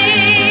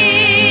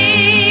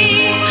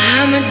veins.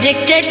 I'm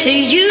addicted to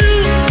you,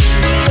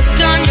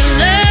 hooked on your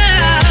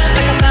love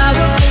like a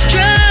powerful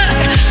drug.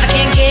 I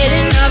can't get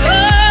enough of.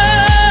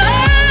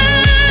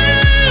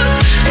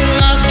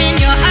 Lost in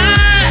your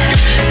eyes,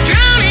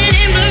 drowning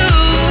in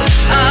blue,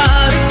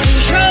 out of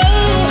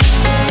control.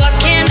 What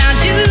can I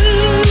do?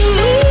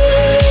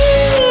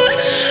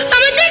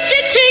 I'm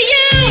addicted to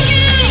you.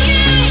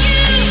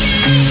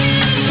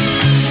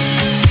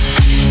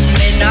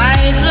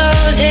 Midnight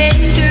blows in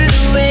through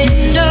the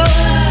window,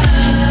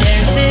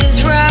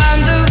 dances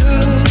round the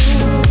room.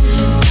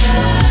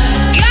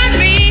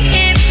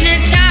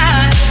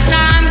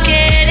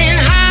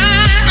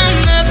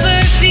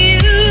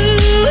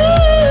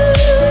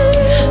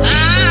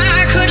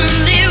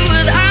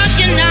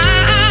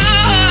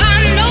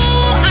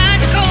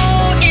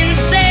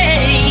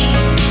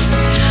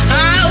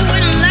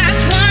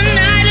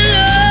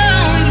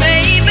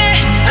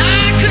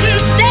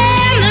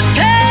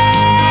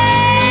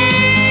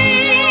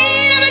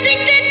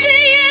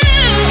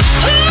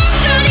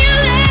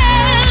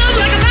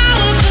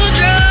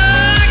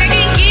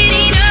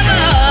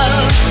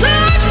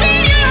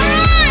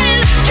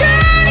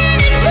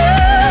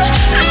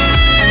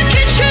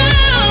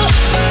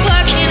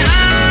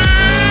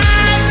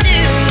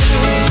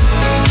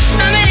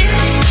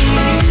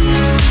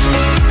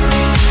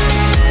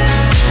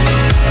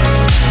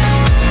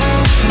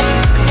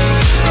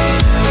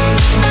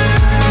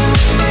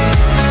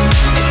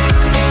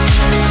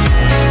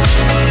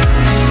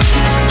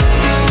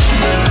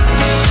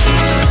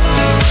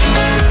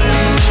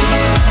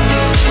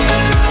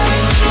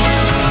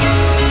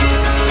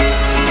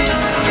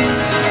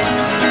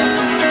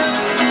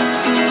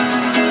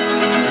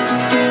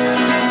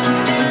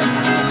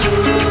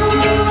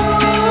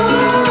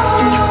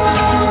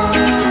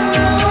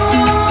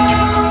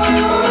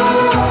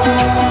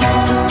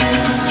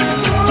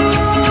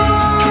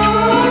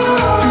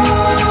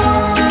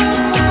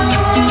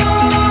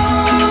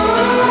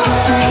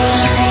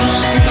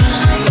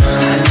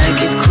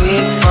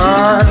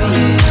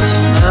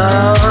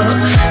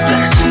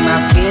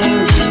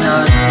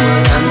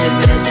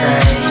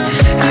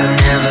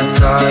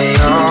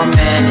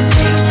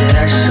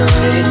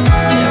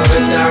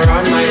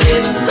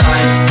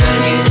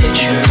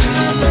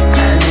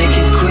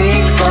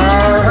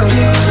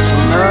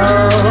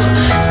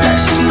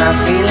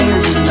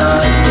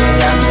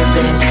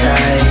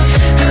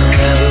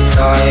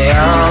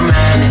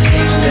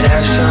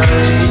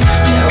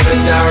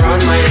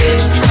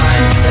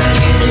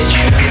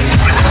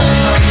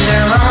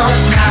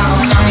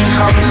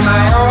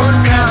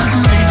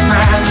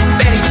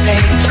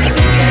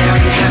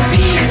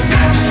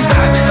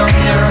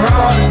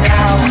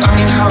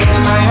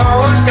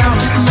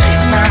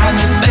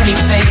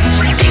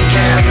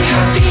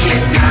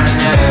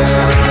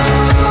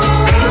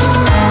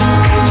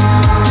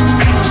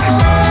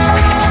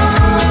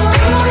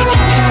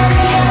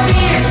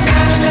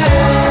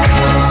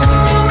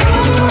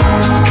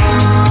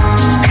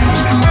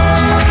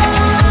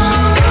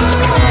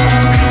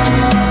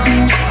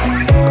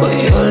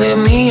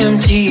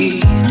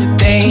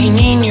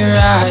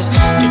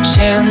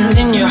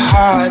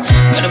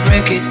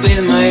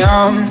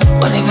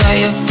 Whenever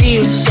you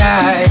feel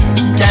sad,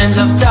 in times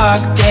of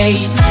dark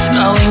days,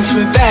 going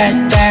through a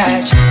bad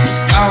patch,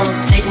 just come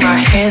take my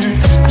hand.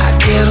 I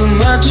care too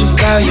much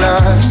about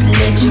yours,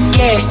 let you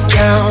get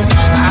down.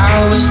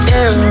 I always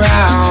stay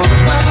around.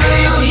 Whenever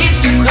you hit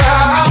the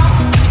ground,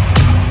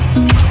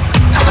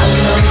 I've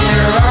been on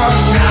the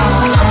roads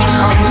now, coming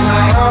home to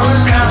my old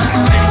town.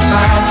 Spread a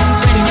smile,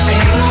 spread a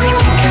face,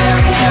 think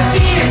I'm the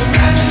happiest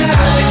man.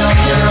 I've been on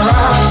the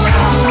roads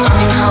now,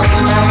 coming home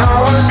to my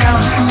old town.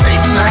 Spread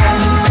a smile,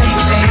 spread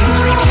a face,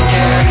 think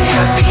I'm the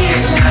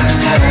happiest man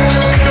ever.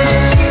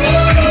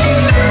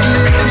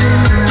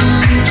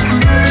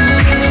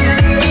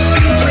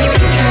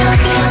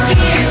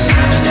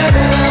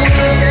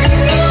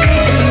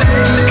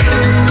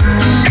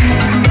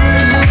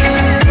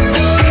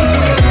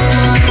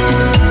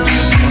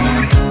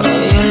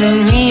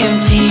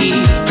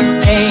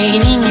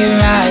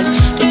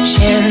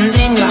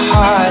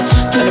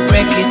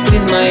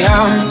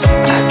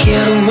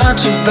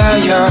 About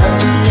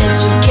yours, let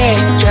you get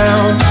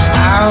down.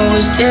 I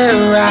always stay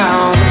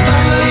around.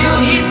 Whenever you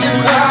hit the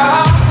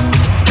ground,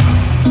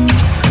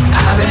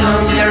 I've been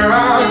on the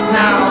roads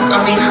now,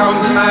 coming home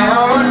to my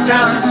old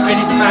town. Spread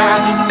a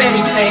smile, this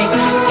pretty face,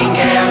 think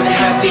I am the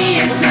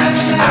happiest man.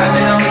 I've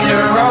been on the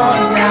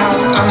roads now,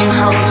 coming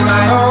home to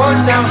my old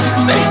town.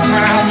 Spread a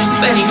smile, this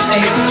pretty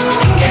face,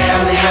 think I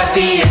am the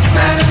happiest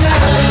man.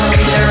 I've been on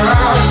the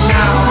roads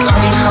now,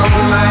 coming home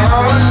to my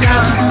old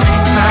town. Spread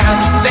a smile,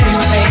 this pretty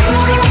face,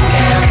 think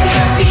I am the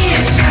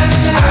happiest man.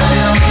 I've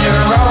been on the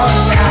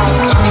roads now,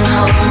 coming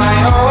home to my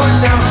old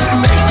town.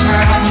 Spread a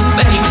smile, this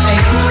pretty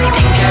face,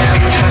 think I am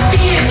the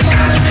happiest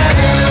man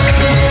ever.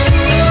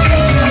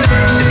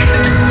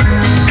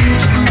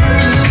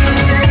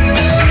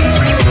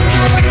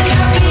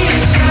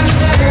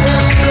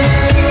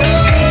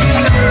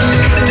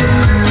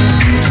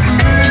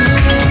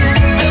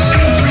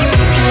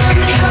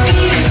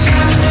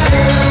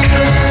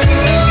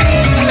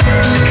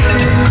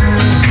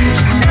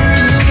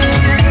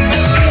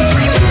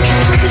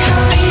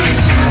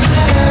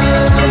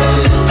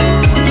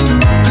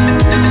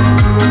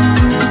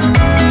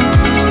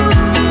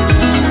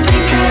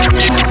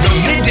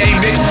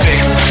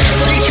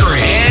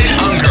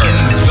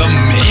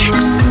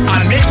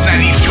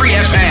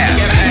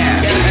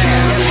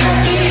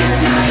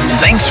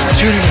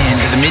 Tuning in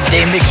to the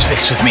Midday Mix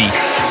Fix with me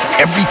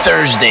every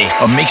Thursday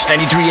on Mix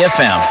 93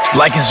 FM.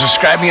 Like and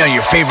subscribe me on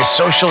your favorite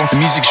social and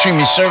music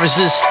streaming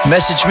services.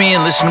 Message me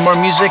and listen to more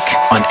music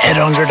on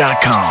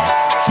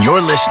edunger.com.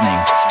 You're listening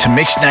to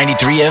Mix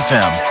 93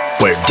 FM,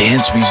 where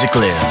dance music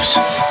lives.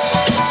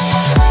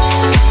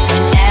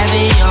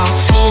 Whenever you're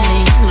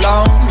feeling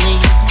lonely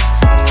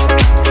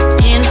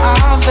in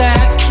our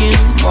vacuum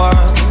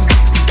world,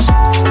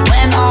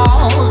 when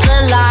all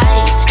the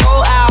lights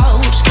go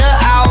out, the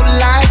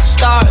outlines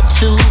start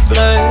to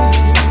blur,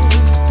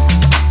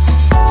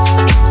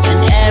 when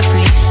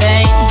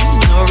everything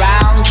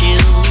around you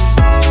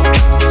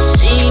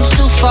seems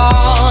to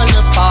fall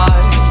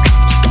apart,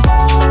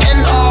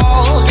 and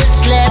all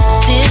that's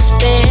left is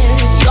bare,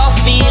 your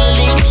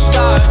feelings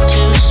start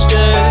to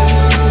stir.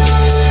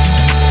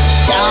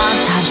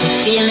 Sometimes you're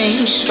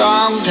feeling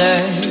stronger,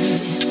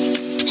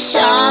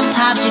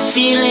 sometimes you're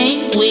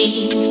feeling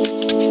weak,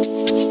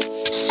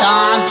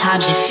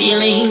 sometimes you're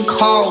feeling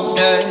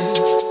colder,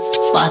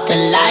 but the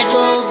light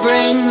will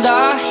bring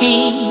the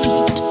heat.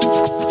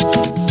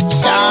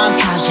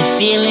 Sometimes you're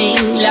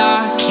feeling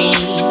lucky,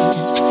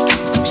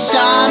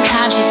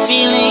 sometimes you're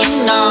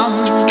feeling numb,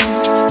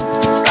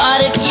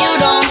 but if you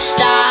don't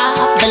stop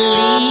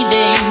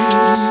believing,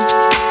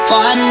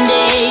 one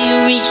day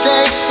you reach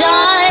the sun.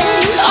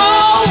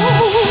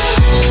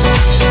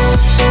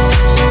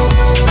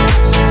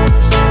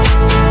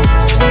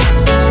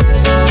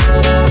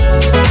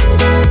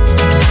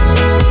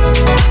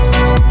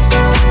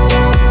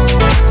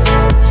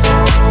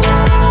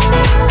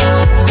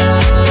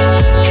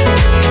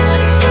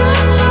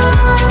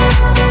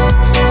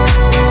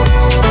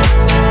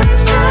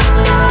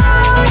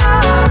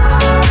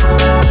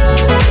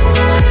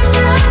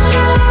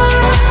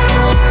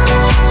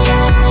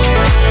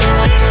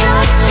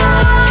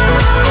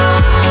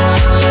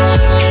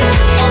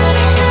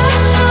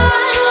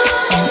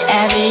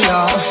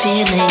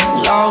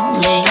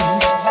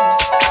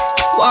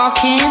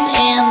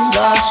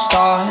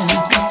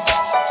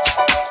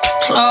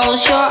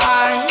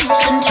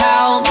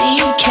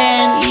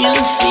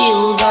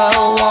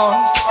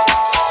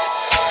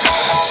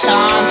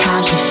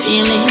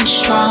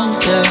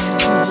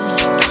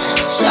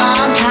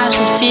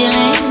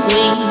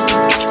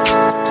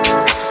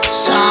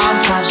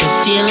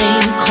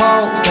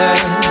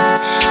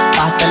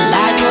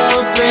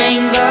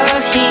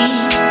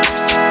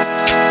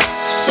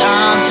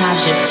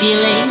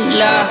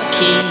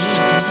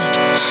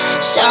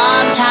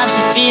 Sometimes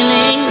you're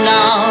feeling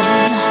numb,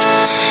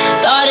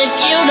 but if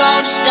you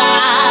don't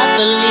stop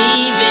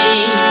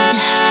believing,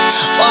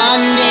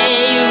 one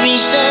day you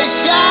reach the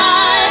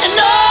sun.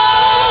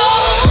 Oh.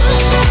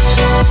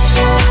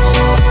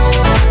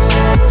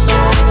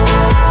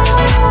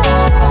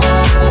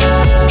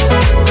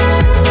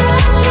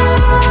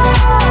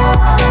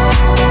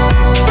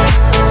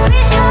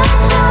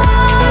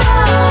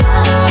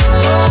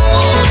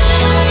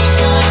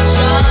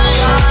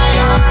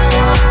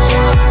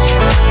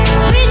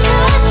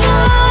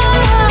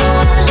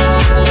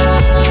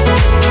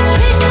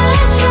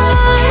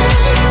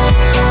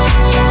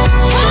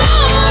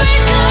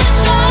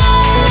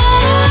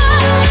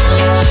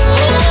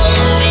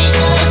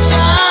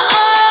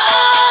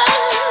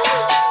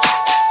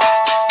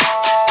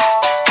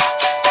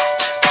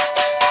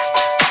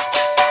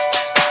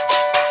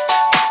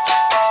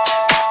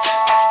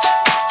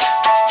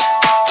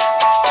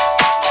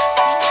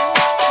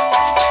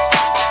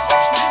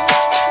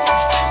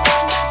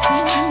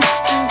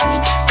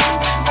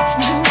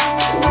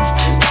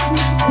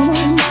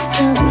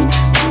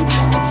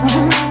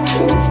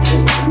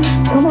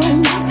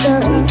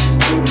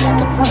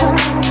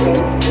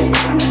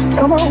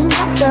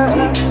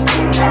 master.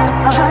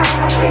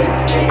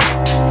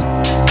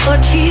 Oh,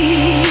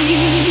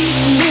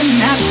 teach me,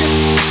 master.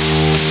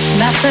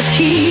 Master,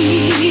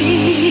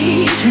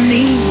 teach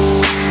me.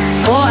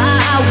 For I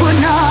would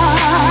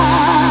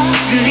not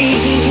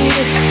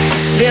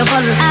live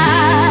a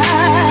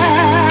liar.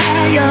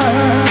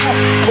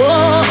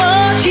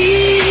 Oh,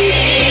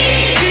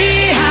 teach me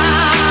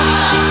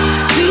how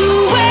to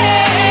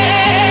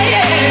wait.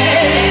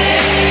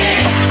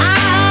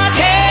 I'll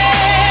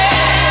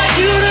tell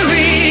you the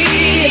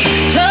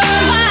reason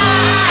why.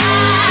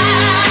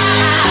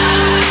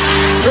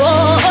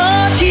 Oh,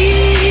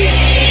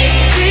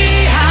 teach me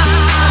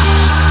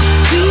how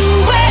to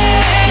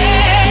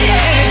wait.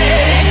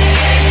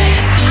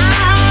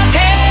 I'll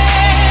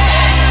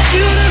tell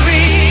you the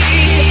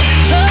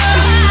reason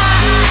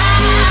why.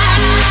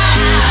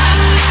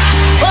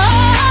 Oh,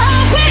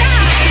 when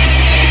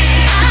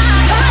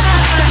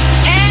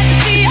at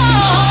the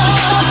altar,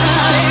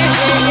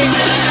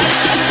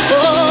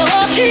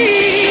 oh,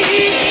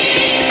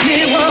 teach me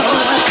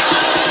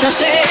what to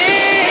say.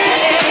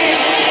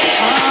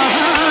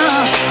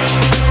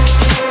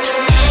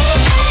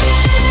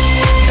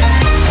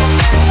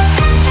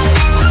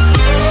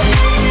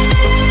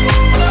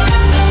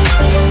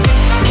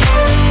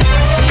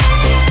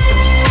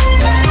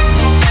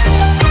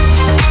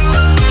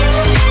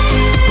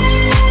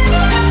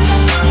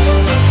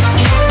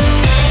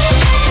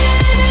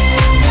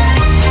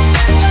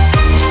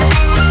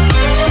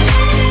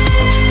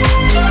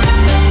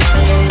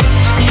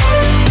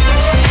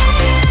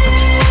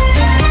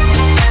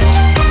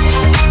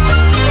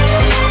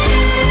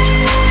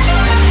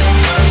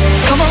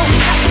 Come on,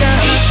 master.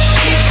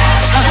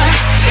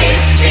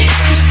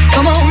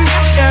 Come on,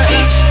 master.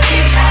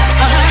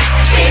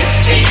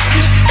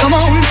 Come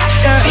on,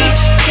 master.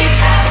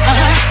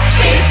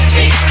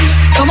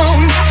 Come on,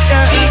 master.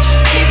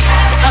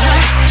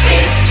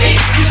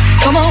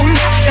 Come on,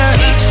 master.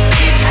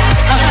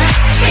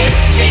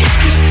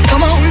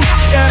 Come on,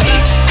 master.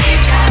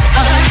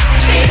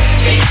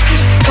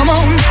 Come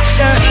on,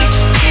 master.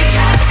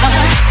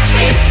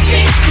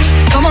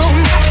 Come on,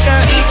 master.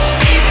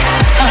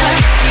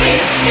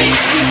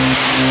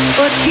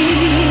 Oh,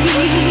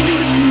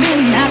 teach me,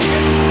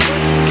 master.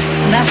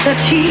 Master,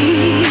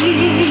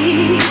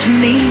 teach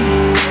me.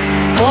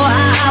 For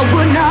I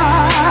would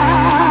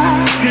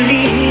not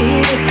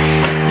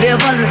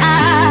live a life.